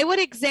I would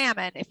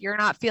examine, if you're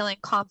not feeling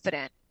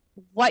confident,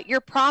 what your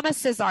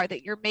promises are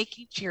that you're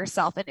making to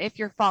yourself, and if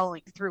you're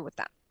following through with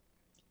them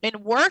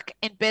in work,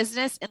 in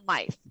business, in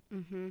life.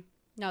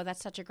 No,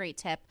 that's such a great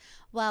tip.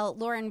 Well,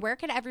 Lauren, where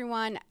could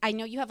everyone, I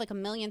know you have like a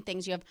million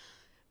things. You have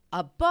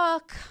a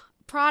book,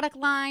 product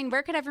line.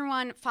 Where could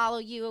everyone follow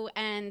you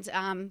and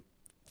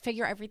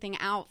figure everything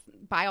out,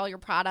 buy all your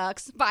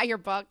products, buy your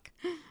book?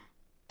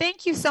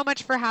 Thank you so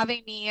much for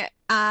having me.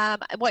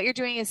 What you're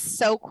doing is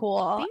so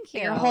cool. Thank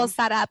you. Your whole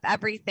setup,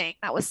 everything.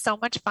 That was so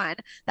much fun.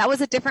 That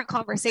was a different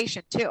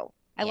conversation too.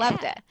 I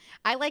loved it.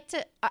 I like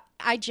to,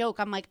 I joke,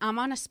 I'm like, I'm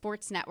on a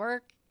sports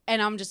network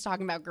and I'm just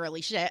talking about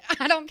girly shit.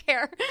 I don't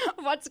care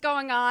what's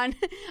going on.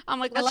 I'm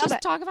like, let's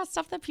just talk about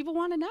stuff that people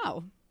want to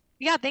know.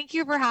 Yeah, thank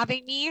you for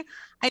having me.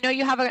 I know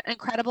you have an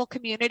incredible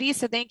community,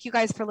 so thank you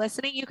guys for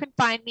listening. You can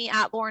find me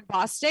at Lauren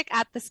Bostic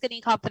at The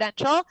Skinny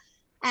Confidential.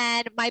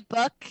 And my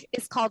book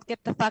is called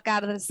Get the Fuck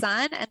Out of the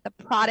Sun, and the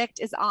product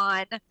is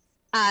on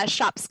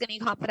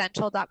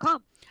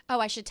shopskinnyconfidential.com. Oh,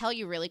 I should tell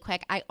you really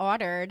quick. I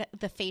ordered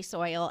the face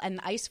oil and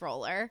the ice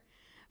roller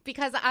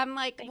because I'm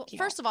like,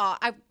 first of all,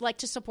 I like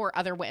to support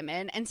other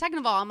women. And second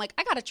of all, I'm like,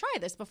 I got to try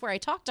this before I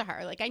talk to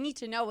her. Like, I need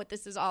to know what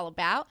this is all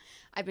about.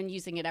 I've been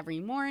using it every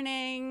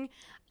morning.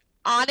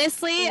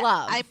 Honestly,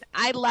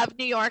 I love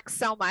New York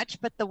so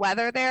much, but the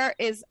weather there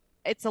it's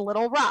a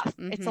little rough.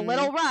 It's a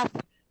little rough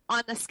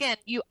on the skin.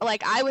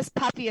 I was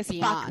puffy as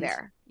fuck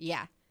there.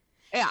 Yeah.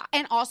 Yeah.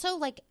 And also,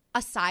 like,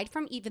 aside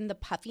from even the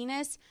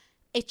puffiness,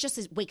 it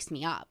wakes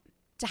me up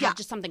to have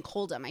just something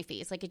cold on my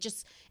face. Like, it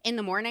just, in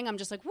the morning, I'm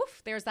just like,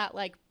 woof, there's that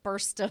like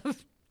burst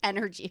of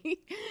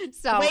energy.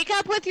 So wake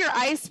up with your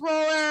ice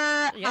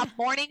roller, have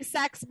morning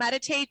sex,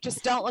 meditate,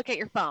 just don't look at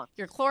your phone.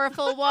 Your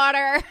chlorophyll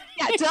water.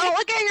 Don't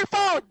look at your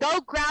phone.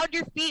 Go ground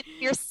your feet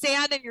in your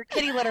sand and your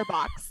kitty litter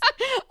box.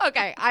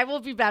 Okay, I will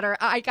be better.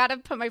 I gotta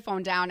put my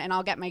phone down and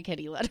I'll get my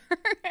kitty litter.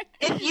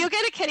 If you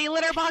get a kitty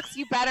litter box,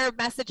 you better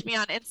message me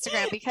on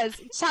Instagram, because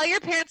tell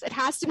your parents it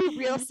has to be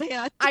real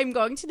sand. I'm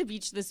going to the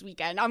beach this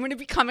weekend. I'm going to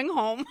be coming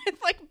home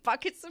with like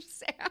buckets of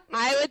sand.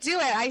 I would do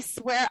it. I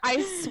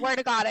swear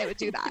to God, I would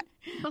do that.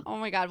 Oh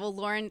my God. Well,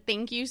 Lauren,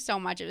 thank you so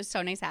much. It was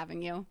so nice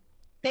having you.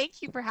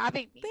 Thank you for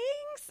having me.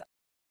 Thanks.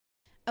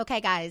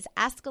 Okay, guys,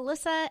 ask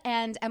Alyssa,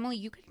 and Emily,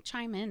 you can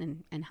chime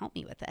in and help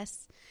me with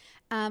this.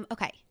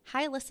 Okay.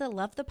 Hi, Alyssa.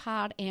 Love the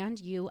pod and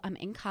you. I'm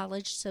in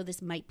college, so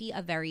this might be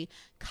a very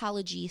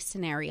college-y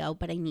scenario,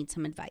 but I need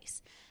some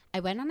advice. I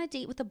went on a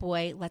date with a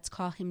boy, let's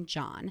call him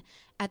John,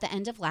 at the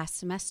end of last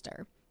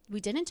semester. We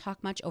didn't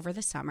talk much over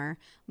the summer.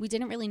 We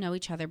didn't really know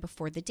each other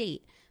before the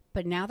date.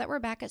 But now that we're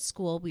back at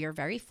school, we are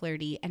very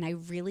flirty, and I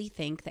really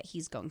think that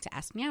he's going to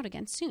ask me out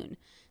again soon.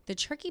 The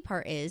tricky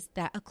part is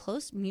that a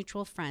close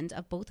mutual friend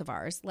of both of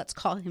ours, let's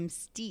call him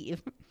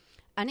Steve,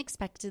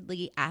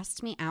 unexpectedly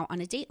asked me out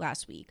on a date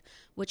last week,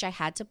 which I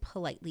had to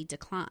politely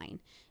decline.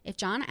 If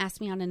John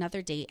asked me on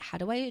another date, how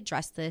do I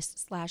address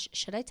this /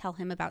 should I tell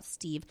him about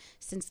Steve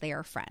since they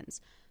are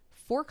friends?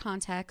 For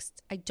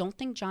context, I don't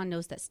think John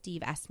knows that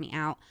Steve asked me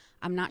out.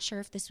 I'm not sure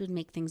if this would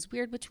make things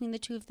weird between the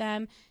two of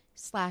them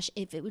 /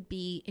 if it would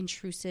be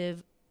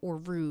intrusive or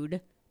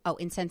rude. Oh,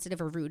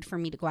 insensitive or rude for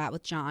me to go out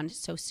with John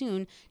so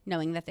soon,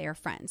 knowing that they are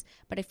friends.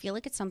 But I feel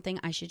like it's something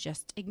I should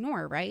just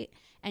ignore, right?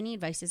 Any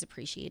advice is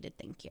appreciated.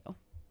 Thank you.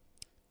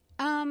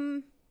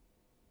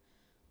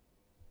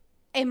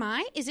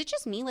 Is it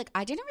just me? Like,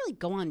 I didn't really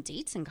go on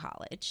dates in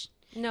college.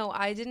 No,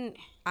 I didn't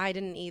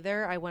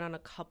either. I went on a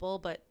couple,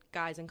 but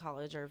guys in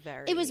college are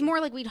very. It was more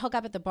like we'd hook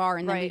up at the bar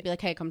and then we'd be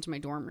like, hey, come to my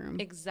dorm room.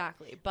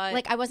 Exactly. But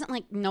like, I wasn't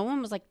like, no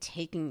one was like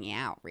taking me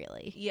out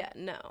really. Yeah,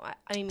 no.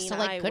 I mean, so,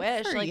 like, I good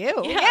wish. For like,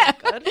 you. Yeah,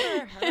 good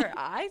for her.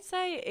 I'd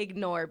say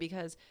ignore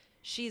because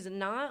she's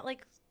not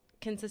like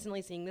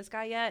consistently seeing this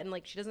guy yet. And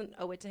like, she doesn't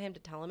owe it to him to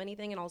tell him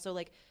anything. And also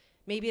like,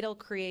 maybe it'll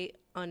create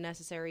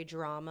unnecessary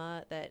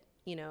drama that,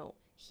 you know,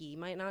 he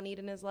might not need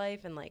in his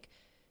life. And like,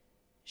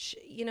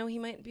 you know, he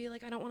might be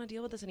like, I don't want to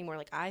deal with this anymore.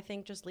 Like, I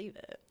think just leave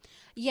it.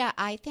 Yeah,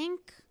 I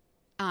think,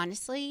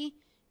 honestly,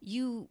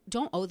 you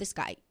don't owe this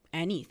guy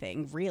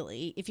anything,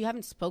 really. If you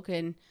haven't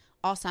spoken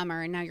all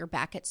summer and now you're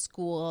back at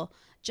school,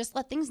 just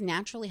let things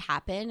naturally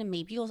happen and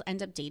maybe you'll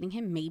end up dating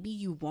him. Maybe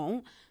you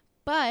won't.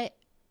 But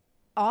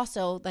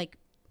also, like,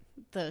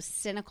 the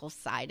cynical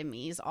side of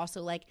me is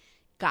also, like,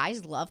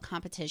 guys love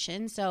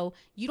competition, so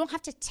you don't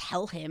have to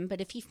tell him, but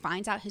if he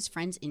finds out his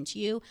friend's into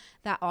you,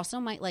 that also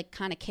might like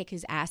kind of kick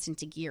his ass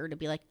into gear to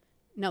be like,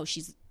 no,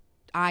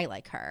 I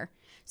like her.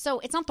 So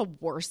it's not the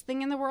worst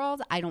thing in the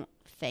world, I don't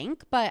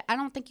think, but I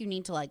don't think you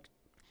need to like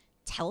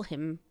tell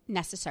him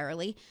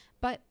necessarily,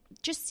 but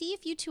just see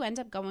if you two end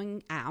up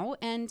going out.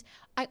 And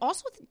I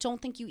also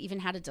don't think you even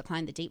had to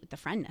decline the date with the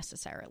friend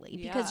necessarily,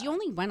 because you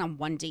only went on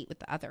one date with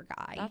the other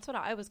guy. That's what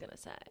I was gonna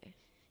say.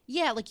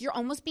 Yeah, like you're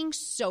almost being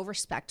so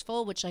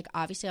respectful, which like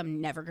obviously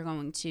I'm never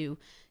going to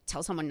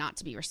tell someone not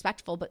to be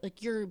respectful, but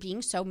like you're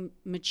being so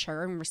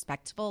mature and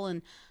respectful,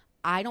 and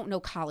I don't know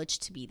college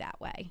to be that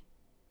way.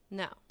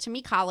 No. To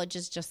me, college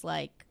is just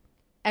like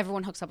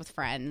everyone hooks up with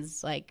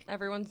friends. Like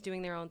everyone's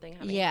doing their own thing.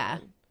 Having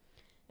fun.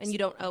 And you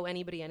don't owe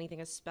anybody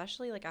anything,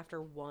 especially like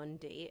after one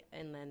date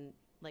and then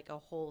like a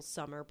whole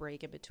summer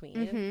break in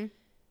between.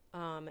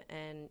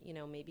 And, you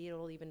know, maybe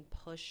it'll even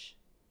push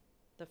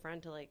the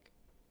friend to like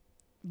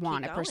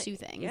want to pursue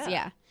things.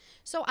 Yeah.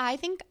 So I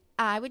think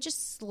I would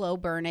just slow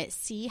burn it.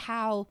 See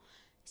how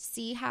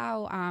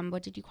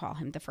what did you call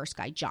him? The first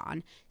guy,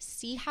 John.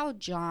 See how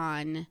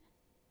John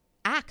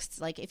acts,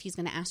 like if he's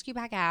going to ask you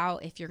back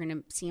out, if you're going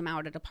to see him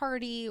out at a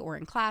party or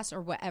in class or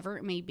whatever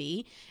it may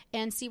be,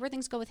 and see where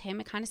things go with him.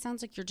 It kind of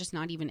sounds like you're just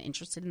not even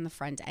interested in the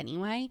friend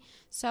anyway.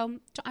 So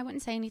I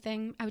wouldn't say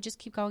anything. I would just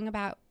keep going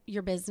about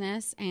your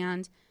business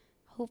and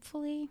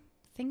hopefully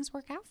things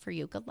work out for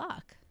you. Good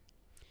luck.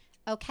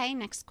 Okay,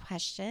 next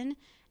question.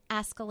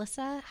 Ask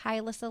Alyssa. Hi,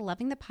 Alyssa.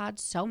 Loving the pod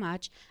so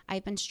much.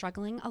 I've been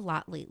struggling a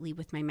lot lately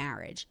with my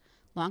marriage.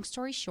 Long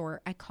story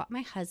short, I caught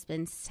my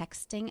husband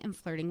sexting and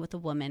flirting with a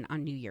woman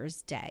on New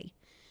Year's Day.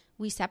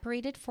 We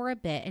separated for a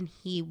bit and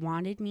he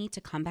wanted me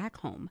to come back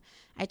home.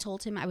 I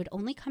told him I would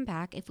only come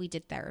back if we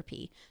did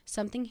therapy,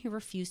 something he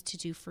refused to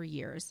do for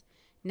years.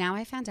 Now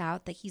I found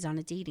out that he's on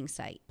a dating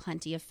site,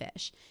 Plenty of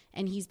Fish,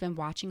 and he's been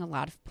watching a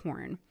lot of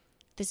porn.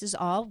 This is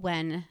all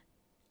when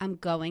I'm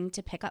going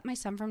to pick up my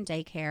son from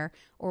daycare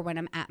or when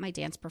I'm at my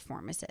dance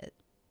performances.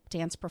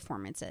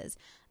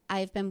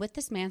 I've been with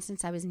this man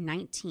since I was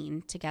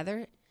 19,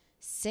 together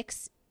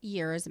 6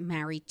 years,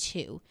 married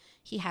 2.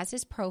 He has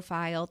his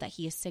profile that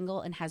he is single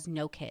and has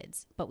no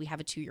kids, but we have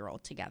a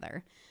 2-year-old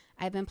together.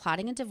 I've been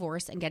plotting a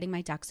divorce and getting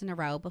my ducks in a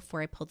row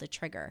before I pulled the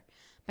trigger.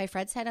 My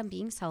friend said I'm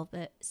being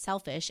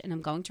selfish and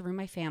I'm going to ruin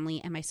my family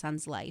and my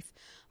son's life,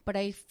 but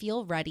I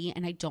feel ready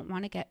and I don't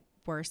want to get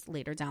worse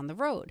later down the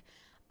road.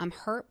 I'm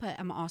hurt, but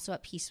I'm also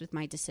at peace with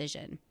my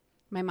decision.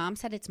 My mom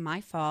said it's my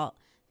fault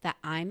that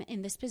I'm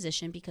in this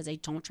position because I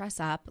don't dress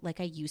up like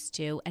I used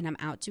to and I'm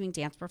out doing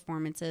dance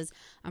performances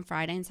on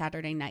Friday and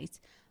Saturday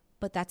nights.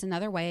 But that's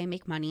another way I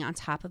make money on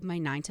top of my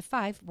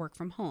 9-to-5 work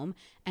from home,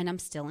 and I'm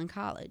still in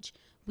college.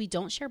 We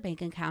don't share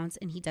bank accounts,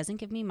 and he doesn't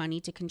give me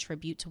money to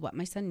contribute to what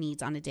my son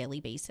needs on a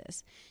daily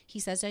basis. He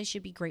says I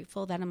should be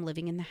grateful that I'm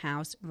living in the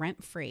house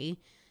rent-free.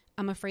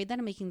 I'm afraid that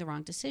I'm making the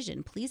wrong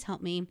decision. Please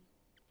help me.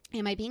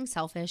 Am I being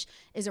selfish?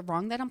 Is it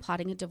wrong that I'm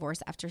plotting a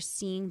divorce after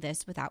seeing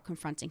this without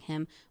confronting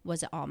him?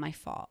 Was it all my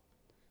fault?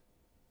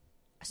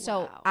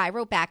 So I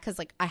wrote back because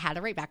like I had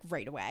to write back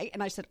right away.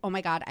 And I said, oh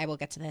my God, I will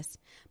get to this.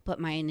 But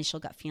my initial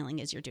gut feeling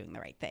is you're doing the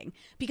right thing.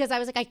 Because I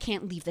was like, I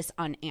can't leave this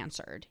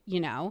unanswered, you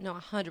know? No,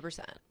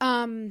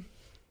 100%.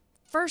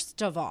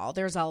 First of all,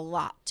 there's a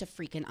lot to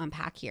freaking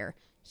unpack here.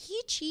 He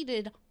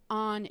cheated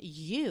on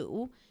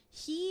you.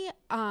 He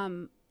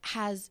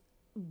has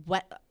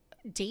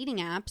dating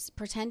apps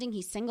pretending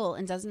he's single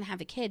and doesn't have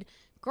a kid.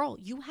 Girl,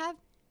 you have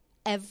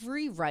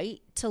every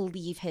right to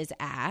leave his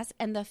ass,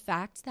 and the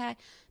fact that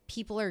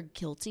people are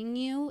guilting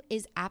you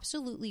is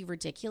absolutely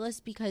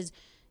ridiculous because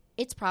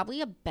it's probably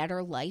a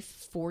better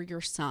life for your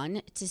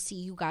son to see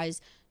you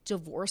guys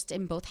divorced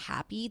and both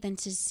happy than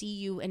to see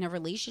you in a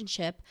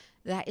relationship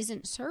that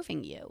isn't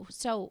serving you.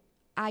 So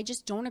I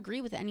just don't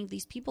agree with any of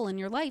these people in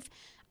your life.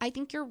 I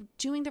think you're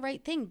doing the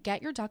right thing.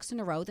 Get your ducks in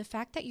a row. The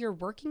fact that you're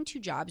working 2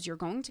 jobs, you're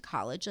going to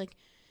college, like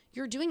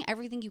you're doing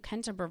everything you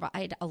can to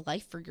provide a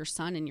life for your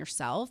son and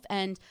yourself.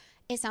 And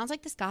it sounds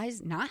like this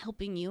guy's not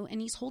helping you and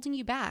he's holding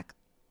you back.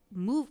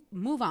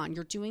 Move on.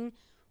 You're doing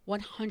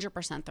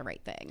 100% the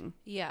right thing.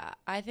 Yeah,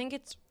 I think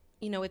it's,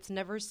 you know, it's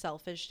never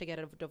selfish to get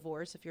a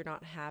divorce if you're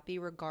not happy,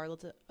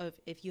 regardless of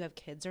if you have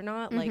kids or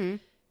not. Mm-hmm. Like,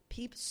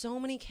 so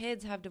many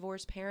kids have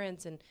divorced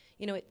parents, and,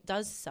 you know, it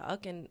does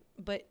suck,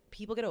 but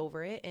people get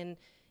over it, and,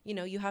 you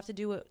know, you have to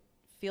do what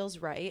feels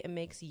right and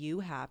makes you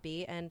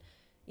happy. And,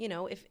 you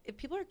know, if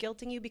people are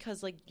guilting you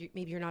because, like,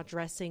 maybe you're not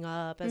dressing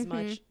up as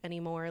much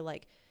anymore,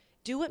 like,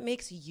 do what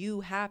makes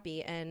you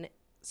happy, and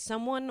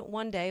someone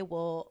one day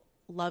will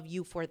love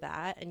you for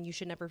that, and you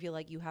should never feel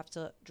like you have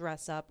to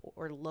dress up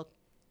or look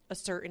a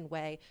certain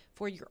way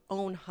for your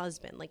own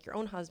husband. Like, your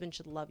own husband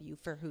should love you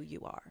for who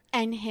you are.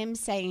 And him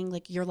saying,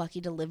 like, you're lucky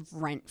to live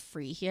rent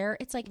free here.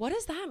 It's like, what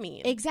does that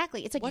mean?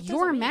 Exactly. It's like, what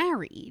you're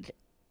married.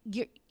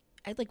 You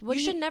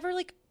should never,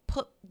 like,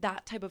 put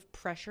that type of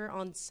pressure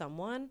on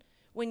someone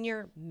when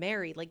you're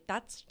married. Like,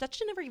 that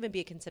should never even be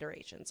a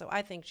consideration. So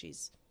I think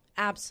she's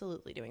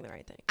absolutely doing the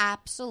right thing.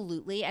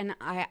 Absolutely. And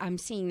I'm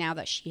seeing now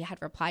that she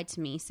had replied to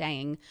me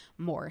saying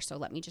more. So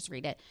let me just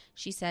read it.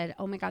 She said,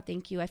 "Oh my God,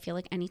 thank you. I feel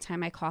like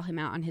anytime I call him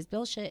out on his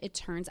bullshit, it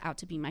turns out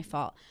to be my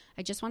fault.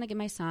 I just want to give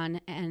my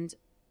son a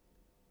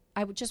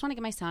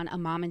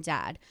mom and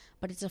dad,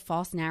 but it's a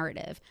false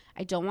narrative.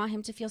 I don't want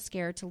him to feel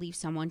scared to leave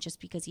someone just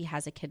because he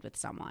has a kid with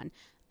someone.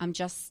 I'm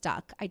just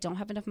stuck. I don't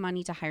have enough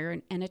money to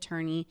hire an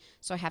attorney,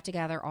 so I have to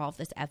gather all of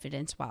this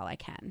evidence while I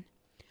can."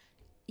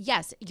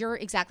 Yes, you're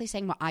exactly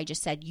saying what I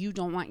just said. You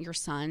don't want your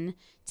son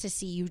to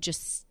see you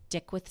just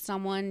stick with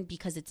someone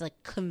because it's,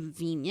 like,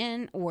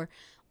 convenient or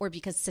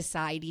because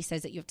society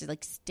says that you have to,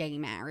 like, stay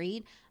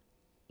married.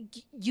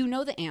 You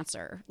know the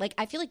answer. Like,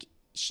 I feel like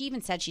she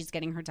even said she's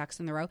getting her ducks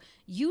in the row.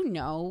 You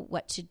know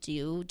what to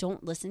do.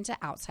 Don't listen to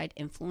outside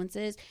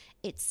influences.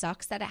 It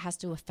sucks that it has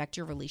to affect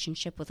your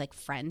relationship with, like,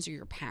 friends or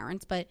your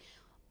parents. But,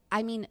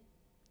 I mean,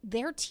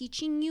 they're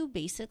teaching you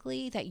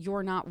basically that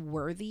you're not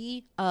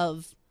worthy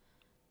of,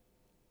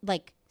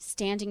 like,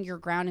 standing your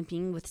ground and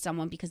being with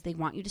someone because they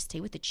want you to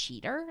stay with a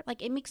cheater.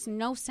 Like, it makes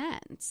no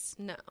sense.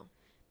 No.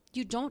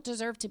 You don't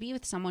deserve to be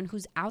with someone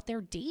who's out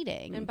there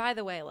dating. And by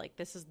the way, like,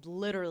 this is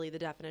literally the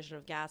definition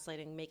of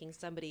gaslighting, making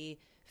somebody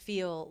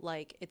feel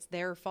like it's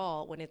their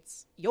fault when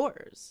it's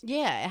yours.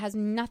 Yeah, it has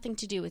nothing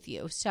to do with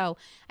you. So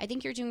I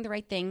think you're doing the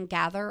right thing.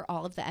 Gather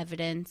all of the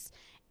evidence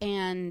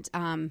and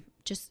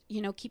just,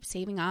 you know, keep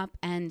saving up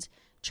and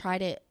try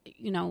to,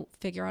 you know,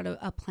 figure out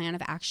a plan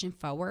of action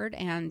forward.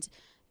 And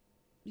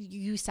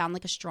you sound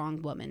like a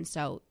strong woman,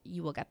 so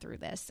you will get through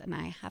this, and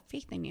I have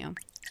faith in you.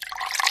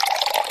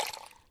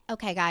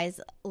 Okay,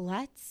 guys,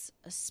 let's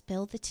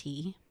spill the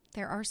tea.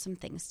 There are some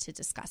things to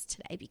discuss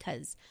today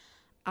because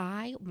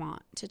I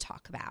want to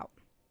talk about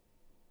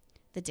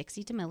the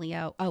Dixie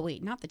D'Amelio. Oh,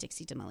 wait, not the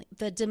Dixie D'Amelio.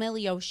 The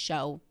D'Amelio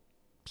show,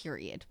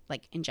 period,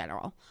 like, in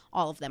general.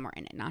 All of them are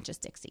in it, not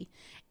just Dixie.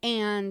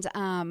 And,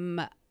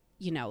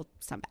 you know,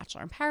 some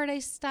Bachelor in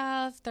Paradise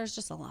stuff. There's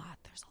just a lot.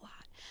 There's a lot.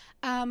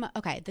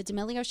 Okay, the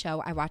D'Amelio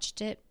show, I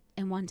watched it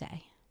in one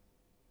day.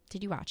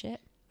 Did you watch it?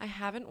 I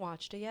haven't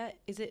watched it yet.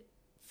 Is it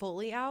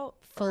fully out?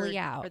 Fully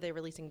out. Are they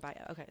releasing by?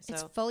 Okay, so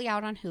it's fully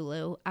out on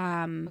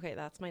Hulu. Okay,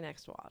 that's my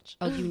next watch.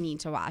 Oh, you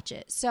need to watch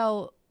it.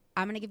 So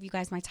I'm going to give you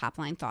guys my top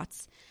line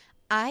thoughts.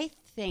 I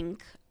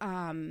think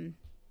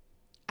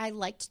I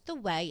liked the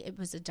way it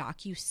was a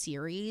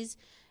docu-series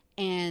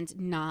and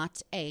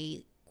not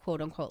a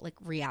quote-unquote, like,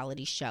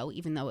 reality show,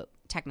 even though it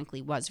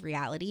technically was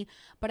reality.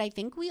 But I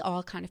think we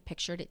all kind of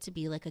pictured it to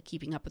be like a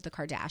Keeping Up with the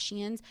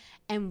Kardashians.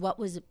 And what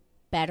was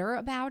better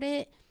about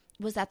it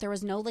was that there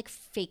was no, like,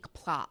 fake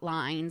plot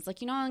lines.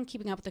 Like, you know, on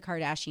Keeping Up with the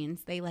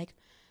Kardashians, they, like,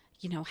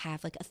 you know,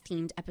 have, like, a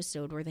themed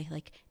episode where they,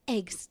 like,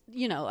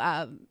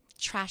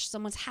 trash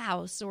someone's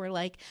house or,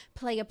 like,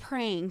 play a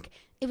prank.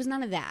 It was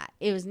none of that.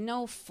 It was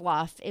no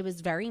fluff. It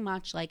was very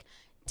much like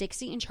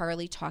Dixie and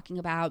Charlie talking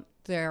about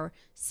their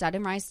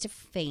sudden rise to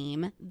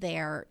fame,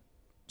 their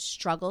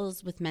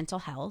struggles with mental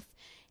health,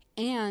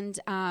 and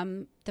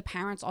the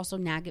parents also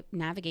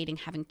navigating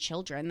having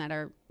children that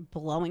are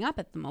blowing up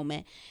at the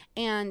moment.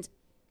 And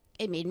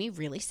it made me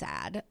really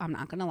sad. I'm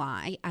not going to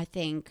lie. I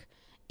think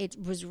it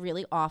was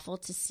really awful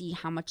to see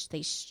how much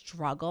they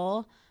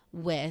struggle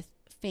with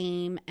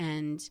fame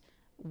and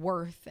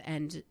worth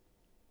and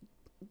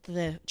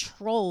the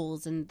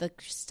trolls and the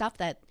stuff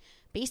that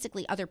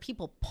basically other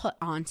people put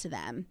onto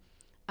them.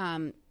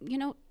 You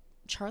know,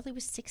 Charlie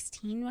was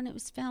 16 when it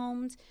was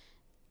filmed.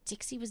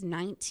 Dixie was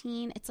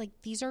 19. It's like,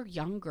 these are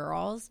young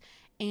girls.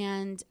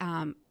 And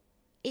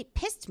it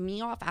pissed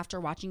me off after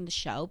watching the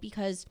show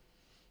because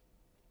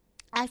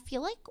I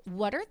feel like,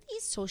 what are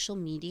these social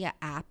media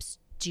apps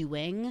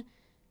doing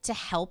to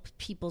help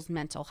people's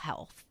mental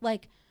health?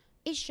 Like,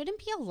 it shouldn't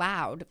be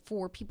allowed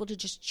for people to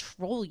just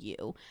troll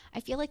you.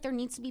 I feel like there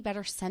needs to be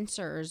better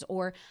censors,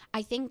 or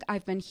I think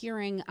I've been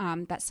hearing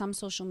that some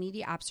social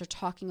media apps are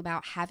talking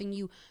about having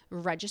you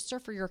register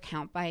for your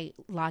account by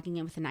logging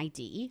in with an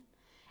ID.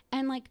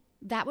 And, like,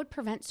 that would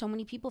prevent so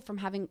many people from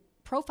having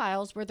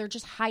profiles where they're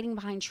just hiding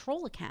behind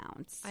troll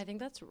accounts. I think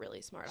that's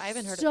really smart. I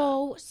haven't heard of that.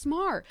 So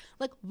smart.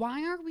 Like,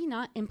 why are we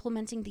not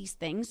implementing these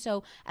things?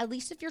 So at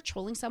least if you're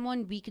trolling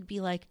someone, we could be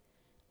like,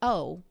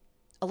 oh,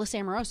 Alyssa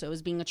Amoroso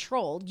is being a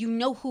troll. You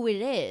know who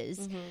it is.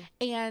 Mm-hmm.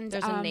 And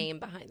there's a name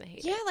behind the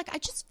hate. Yeah, like, I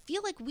just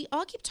feel like we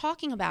all keep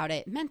talking about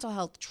it. Mental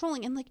health,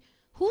 trolling, and, like,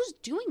 who's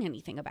doing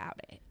anything about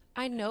it?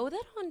 I know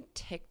that on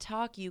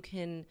TikTok you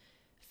can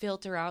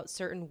filter out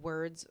certain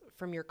words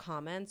from your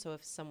comments. So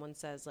if someone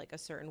says like a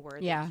certain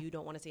word that you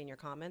don't want to see in your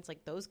comments,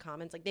 like those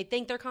comments, like they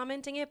think they're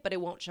commenting it, but it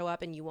won't show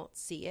up and you won't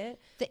see it,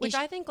 which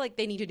I think like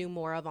they need to do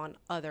more of on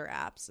other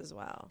apps as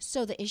well.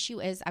 So the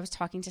issue is, I was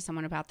talking to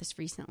someone about this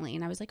recently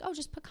and I was like, oh,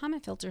 just put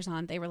comment filters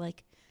on. They were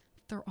like,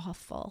 they're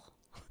awful.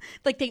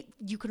 Like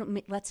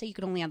let's say you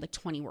could only add like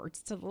 20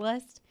 words to the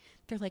list.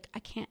 They're like, I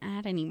can't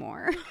add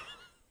anymore.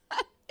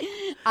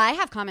 I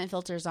have comment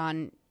filters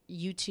on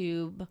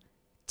YouTube,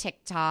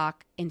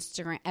 TikTok,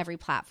 Instagram, every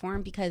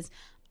platform, because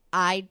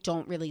I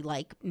don't really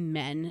like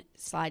men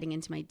sliding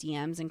into my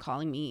DMs and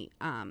calling me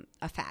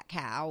a fat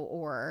cow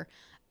or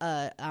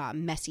a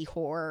messy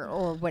whore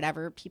or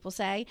whatever people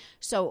say.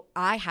 So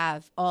I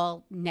have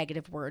all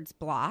negative words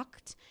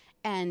blocked,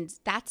 and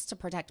that's to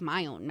protect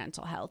my own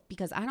mental health,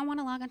 because I don't want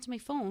to log onto my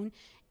phone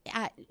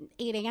at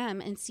 8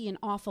 a.m. and see an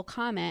awful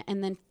comment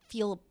and then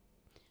feel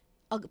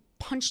a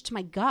punch to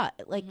my gut,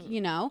 like,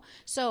 you know?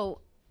 So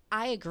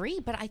I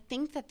agree, but I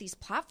think that these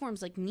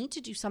platforms like need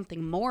to do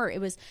something more. It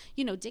was,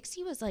 you know,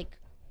 Dixie was like,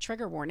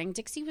 trigger warning,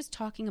 Dixie was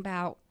talking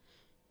about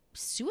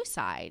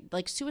suicide,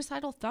 like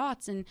suicidal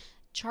thoughts, and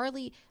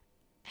Charlie,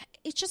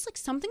 it's just like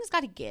something's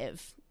got to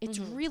give. It's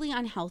really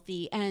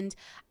unhealthy. And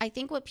I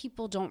think what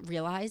people don't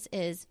realize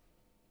is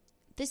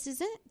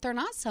they're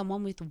not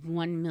someone with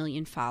 1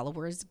 million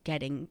followers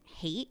getting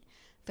hate.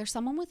 They're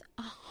someone with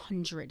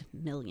 100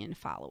 million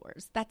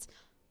followers. That's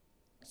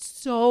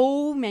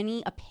so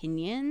many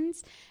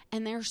opinions,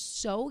 and they're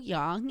so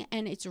young,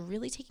 and it's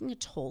really taking a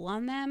toll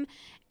on them.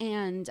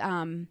 And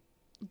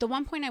the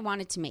one point I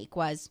wanted to make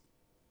was,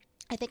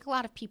 I think a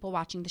lot of people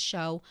watching the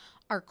show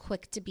are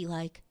quick to be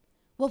like,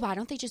 well, why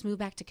don't they just move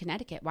back to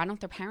Connecticut? Why don't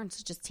their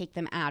parents just take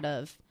them out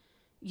of,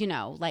 you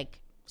know,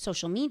 like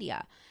social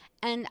media?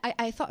 And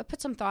I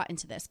put some thought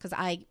into this, because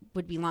I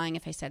would be lying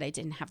if I said I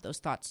didn't have those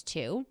thoughts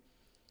too.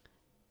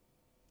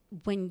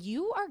 When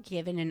you are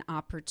given an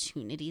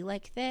opportunity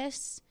like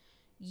this,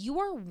 you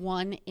are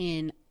 1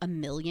 in a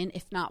million,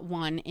 if not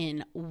 1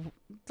 in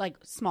like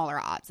smaller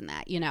odds than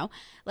that, you know?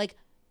 Like,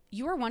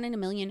 you are 1 in a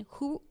million.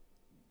 Who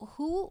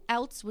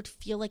else would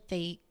feel like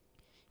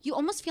you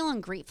almost feel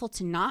ungrateful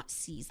to not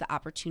seize the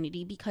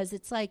opportunity, because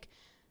it's like,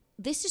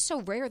 this is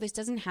so rare. This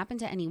doesn't happen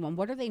to anyone.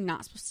 What are they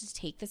not supposed to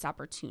take this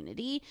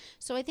opportunity?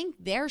 So I think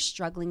they're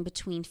struggling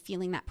between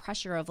feeling that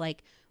pressure of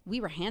like,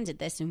 we were handed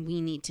this and we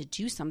need to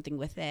do something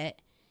with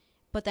it,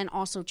 but then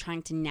also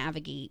trying to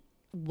navigate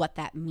what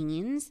that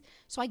means.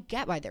 So I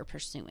get why they're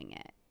pursuing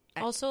it.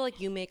 Also, like,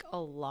 you make a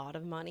lot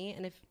of money,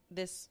 and if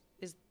this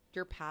is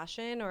your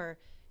passion, or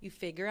you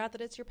figure out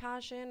that it's your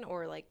passion,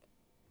 or like,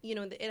 you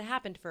know, it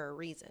happened for a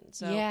reason.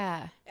 So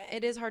yeah,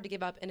 it is hard to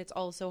give up, and it's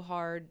also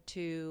hard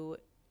to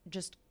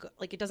just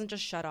like, it doesn't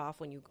just shut off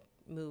when you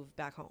move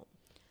back home.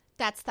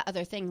 That's the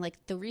other thing. Like,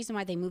 the reason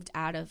why they moved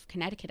out of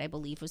Connecticut, I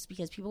believe, was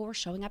because people were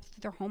showing up to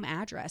their home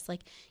address.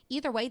 Like,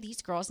 either way,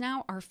 these girls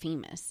now are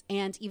famous.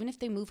 And even if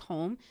they move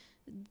home,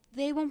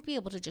 they won't be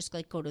able to just,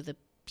 like, go to the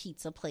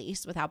pizza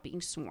place without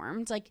being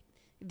swarmed. Like,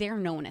 they're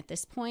known at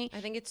this point.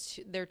 I think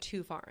they're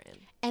too far in.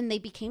 And they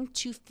became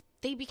too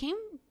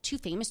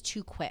famous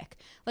too quick.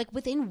 Like,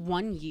 within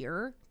 1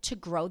 year to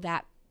grow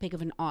that big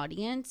of an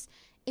audience,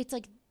 it's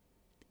like,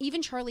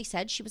 even Charlie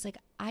said, she was like,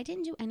 I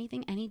didn't do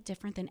anything any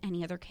different than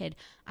any other kid.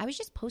 I was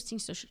just posting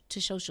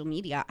to social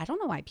media. I don't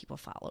know why people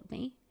followed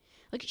me.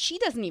 Like, she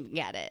doesn't even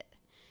get it.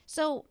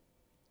 So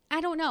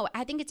I don't know.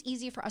 I think it's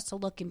easy for us to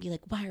look and be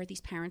like, why are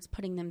these parents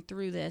putting them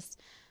through this?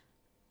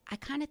 I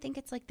kind of think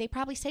it's like they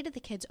probably say to the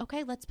kids,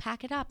 okay, let's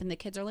pack it up. And the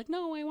kids are like,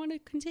 no, I want to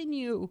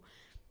continue.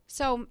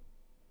 So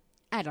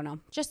I don't know.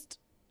 Just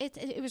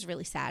it was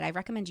really sad. I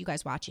recommend you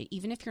guys watch it,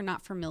 even if you're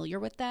not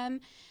familiar with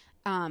them.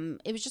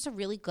 It was just a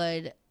really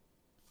good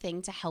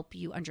thing to help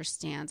you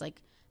understand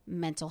like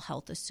mental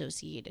health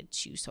associated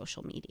to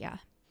social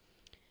media.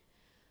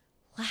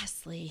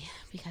 Lastly,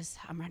 because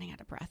I'm running out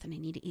of breath and I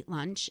need to eat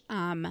lunch,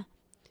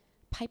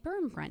 Piper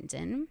and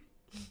Brendan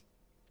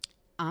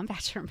on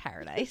Bachelor in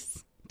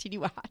Paradise. Did you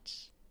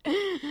watch?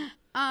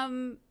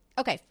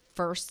 Okay,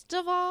 first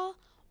of all,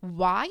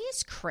 why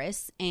is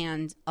Chris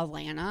and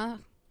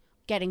Alana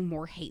getting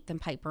more hate than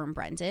Piper and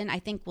Brendan? I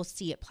think we'll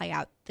see it play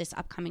out this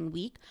upcoming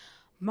week.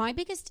 My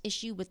biggest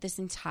issue with this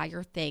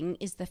entire thing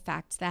is the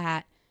fact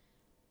that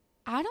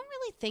I don't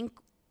really think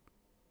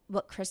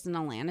what Chris and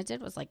Alana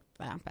did was like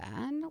that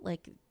bad.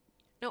 Like,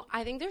 no,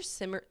 I think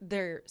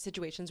their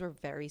situations were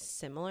very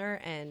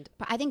similar,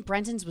 but I think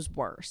Brendan's was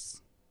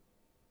worse.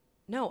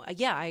 No,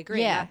 yeah, I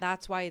agree. Yeah.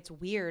 That's why it's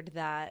weird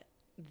that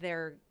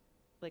they're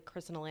like,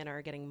 Chris and Alana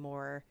are getting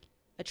more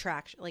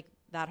attraction. Like,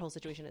 that whole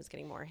situation is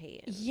getting more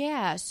hate.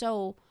 Yeah.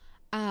 So,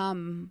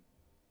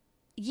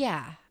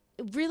 yeah.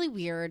 Really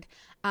weird.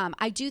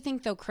 I do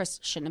think, though, Chris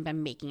shouldn't have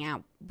been making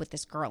out with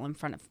this girl in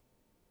front of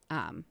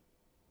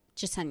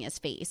Jasenia's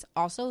face.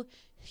 Also,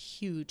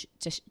 huge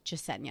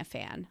Jasenia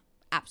fan.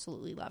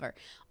 Absolutely love her.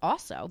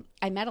 Also,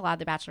 I met a lot of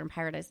the Bachelor in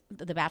Paradise,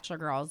 the Bachelor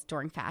girls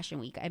during Fashion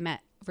Week. I met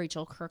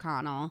Rachel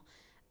Kirkconnell,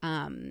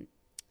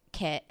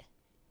 Kit.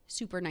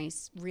 super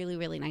nice, really,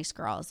 really nice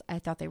girls. I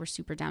thought they were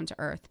super down to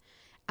earth.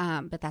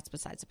 But that's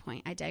besides the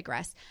point. I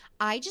digress.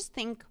 I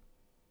think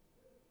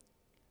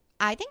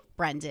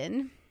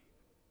Brendan,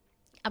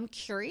 I'm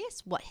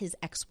curious what his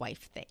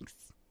ex-wife thinks.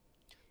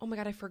 Oh my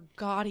God, I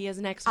forgot he has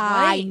an ex-wife.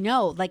 I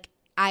know. Like,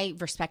 I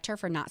respect her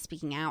for not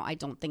speaking out. I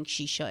don't think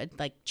she should,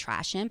 like,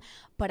 trash him.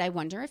 But I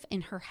wonder if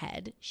in her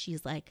head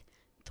she's like,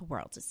 the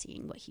world is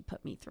seeing what he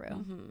put me through.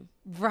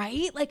 Mm-hmm.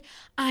 Right? Like,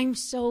 I'm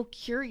so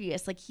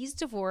curious. Like, he's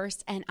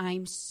divorced, and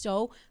I'm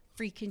so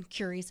freaking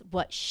curious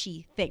what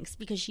she thinks,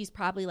 because she's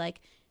probably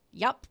like,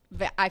 yep,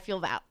 I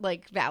feel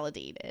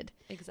validated.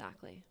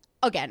 Exactly.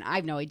 Again, I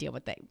have no idea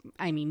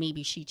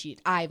maybe she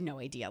cheated. I have no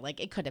idea.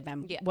 Like, it could have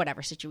been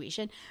whatever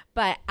situation.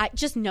 But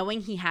just knowing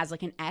he has,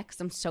 like, an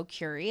ex, I'm so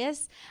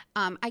curious.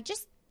 I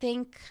just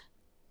think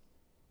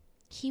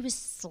he was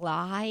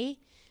sly.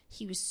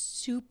 He was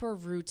super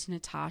rude to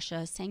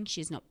Natasha, saying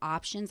she has no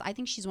options. I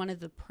think she's one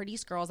of the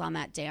prettiest girls on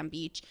that damn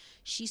beach.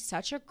 She's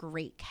such a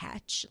great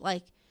catch.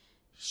 Like,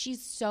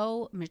 she's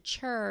so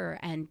mature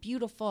and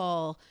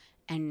beautiful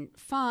and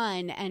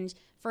fun. And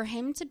for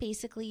him to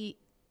basically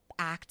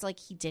act like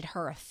he did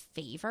her a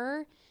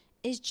favor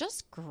is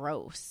just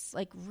gross.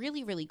 Like,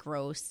 really, really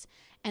gross.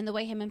 And the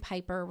way him and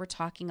Piper were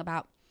talking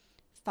about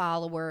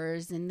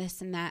followers and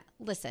this and that.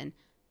 Listen,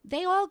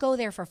 they all go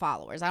there for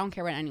followers. I don't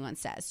care what anyone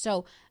says.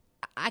 So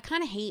I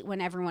kind of hate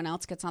when everyone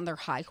else gets on their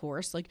high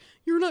horse, like,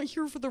 you're not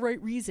here for the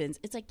right reasons.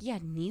 It's like, yeah,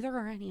 neither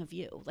are any of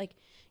you. Like,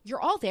 you're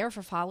all there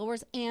for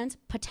followers and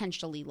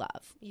potentially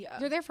love. Yeah.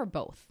 You're there for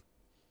both.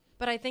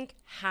 But I think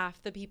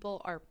half the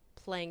people are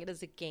playing it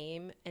as a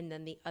game, and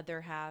then the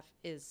other half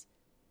is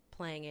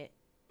playing it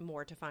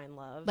more to find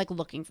love. Like,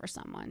 looking for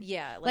someone.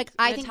 Yeah. Like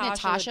I think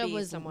Natasha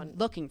was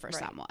looking for right.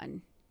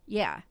 someone.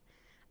 Yeah.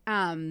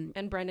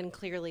 And Brendan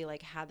clearly,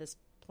 like, had this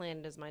plan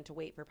in his mind to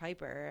wait for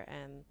Piper,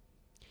 and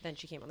then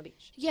she came on the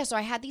beach. Yeah, so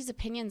I had these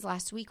opinions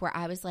last week where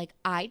I was like,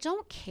 I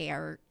don't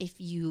care if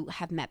you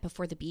have met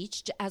before the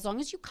beach, as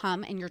long as you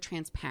come and you're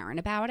transparent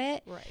about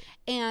it. Right.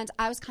 And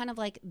I was kind of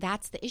like,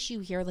 that's the issue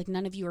here. Like,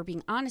 none of you are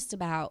being honest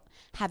about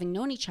having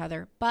known each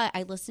other. But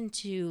I listened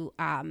to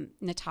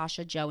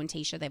Natasha, Joe, and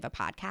Tayshia. They have a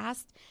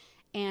podcast.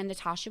 And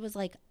Natasha was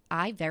like,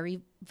 I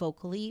very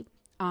vocally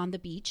on the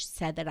beach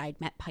said that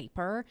I'd met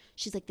Piper.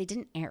 She's like, they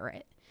didn't air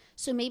it.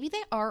 So maybe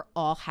they are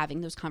all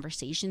having those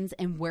conversations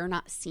and we're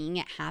not seeing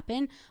it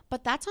happen,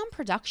 but that's on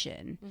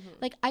production. Mm-hmm.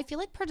 Like, I feel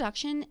like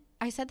production,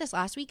 I said this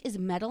last week, is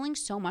meddling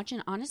so much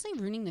and honestly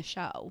ruining the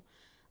show.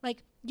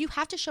 Like, you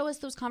have to show us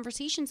those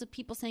conversations of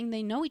people saying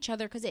they know each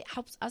other because it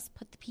helps us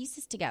put the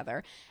pieces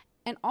together.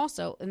 And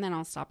also, and then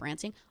I'll stop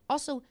ranting,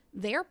 also,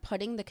 they're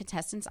putting the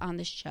contestants on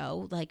the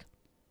show, like,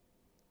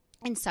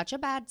 in such a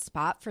bad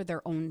spot for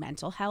their own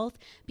mental health,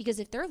 because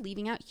if they're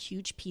leaving out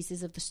huge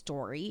pieces of the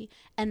story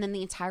and then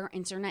the entire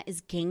internet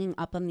is ganging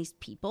up on these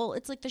people,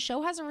 it's like the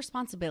show has a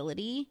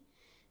responsibility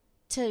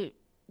to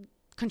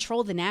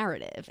control the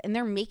narrative, and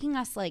they're making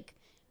us, like,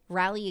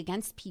 rally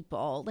against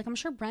people. Like, I'm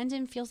sure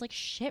Brendan feels like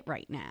shit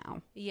right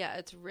now. Yeah,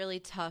 it's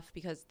really tough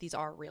because these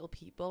are real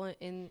people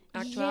in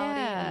actuality.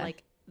 Yeah. And,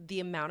 like,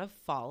 the amount of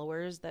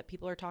followers that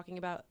people are talking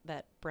about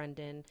that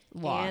Brendan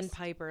and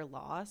Piper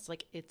lost,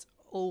 like, it's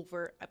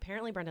over.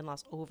 Apparently Brendan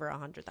lost over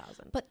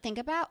 100,000. But think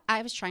about,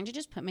 I was trying to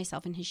just put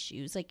myself in his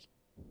shoes. Like,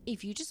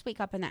 if you just wake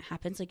up and that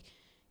happens, like,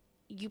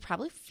 you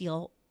probably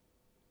feel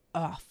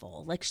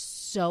awful, like,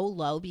 so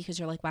low, because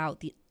you're like, wow,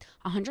 the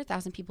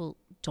 100,000 people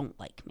don't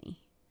like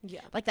me.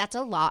 Yeah. Like, that's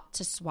a lot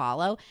to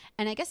swallow.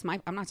 And I guess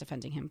I'm not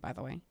defending him, by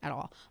the way, at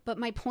all. But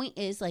my point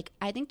is, like,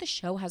 I think the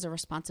show has a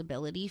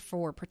responsibility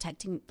for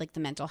protecting, like,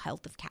 the mental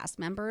health of cast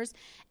members.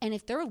 And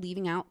if they're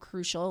leaving out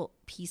crucial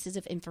pieces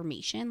of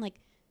information, like,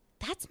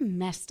 that's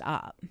messed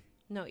up.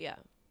 No, yeah.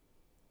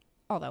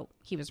 Although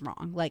he was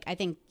wrong. Like, I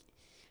think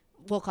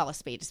we'll call a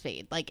spade a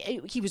spade. Like,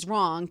 he was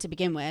wrong to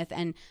begin with.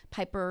 And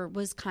Piper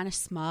was kind of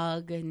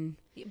smug.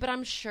 But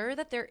I'm sure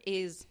that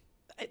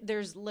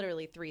there's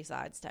literally three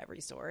sides to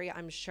every story.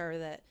 I'm sure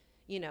that,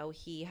 you know,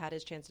 he had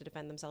his chance to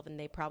defend himself and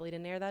they probably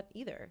didn't air that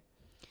either.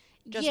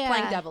 Just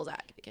playing devil's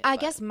advocate. I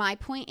guess my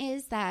point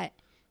is that,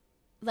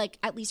 like,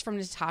 at least from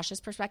Natasha's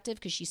perspective,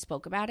 because she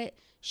spoke about it,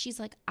 she's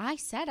like, I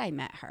said I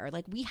met her.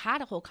 Like, we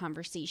had a whole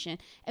conversation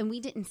and we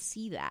didn't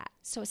see that.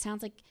 So it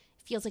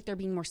feels like they're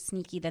being more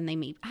sneaky than they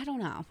may. I don't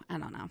know.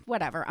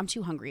 Whatever. I'm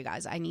too hungry,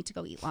 guys. I need to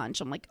go eat lunch.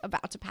 I'm, like,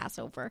 about to pass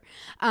over.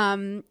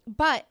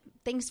 But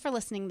thanks for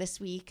listening this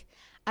week.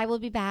 I will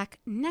be back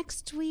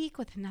next week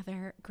with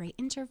another great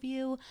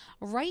interview.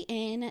 Write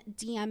in,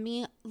 DM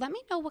me. Let me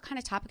know what kind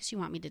of topics you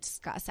want me to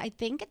discuss. I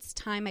think it's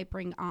time I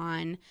bring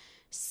on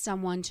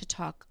someone to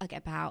talk, like,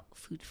 about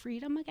food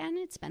freedom again.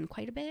 It's been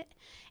quite a bit.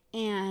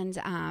 And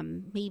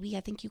maybe,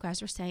 I think you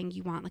guys were saying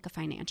you want, like, a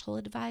financial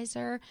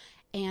advisor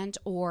and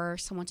or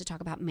someone to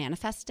talk about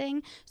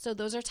manifesting. So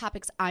those are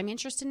topics I'm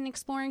interested in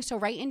exploring. So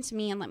write into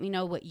me and let me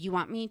know what you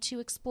want me to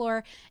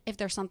explore, if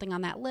there's something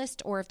on that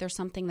list or if there's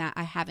something that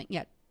I haven't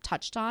yet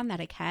touched on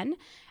that I can.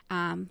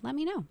 Let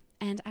me know.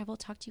 And I will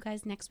talk to you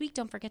guys next week.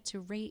 Don't forget to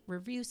rate,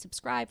 review,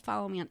 subscribe,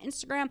 follow me on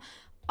Instagram,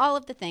 all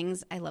of the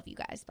things. I love you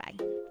guys. Bye.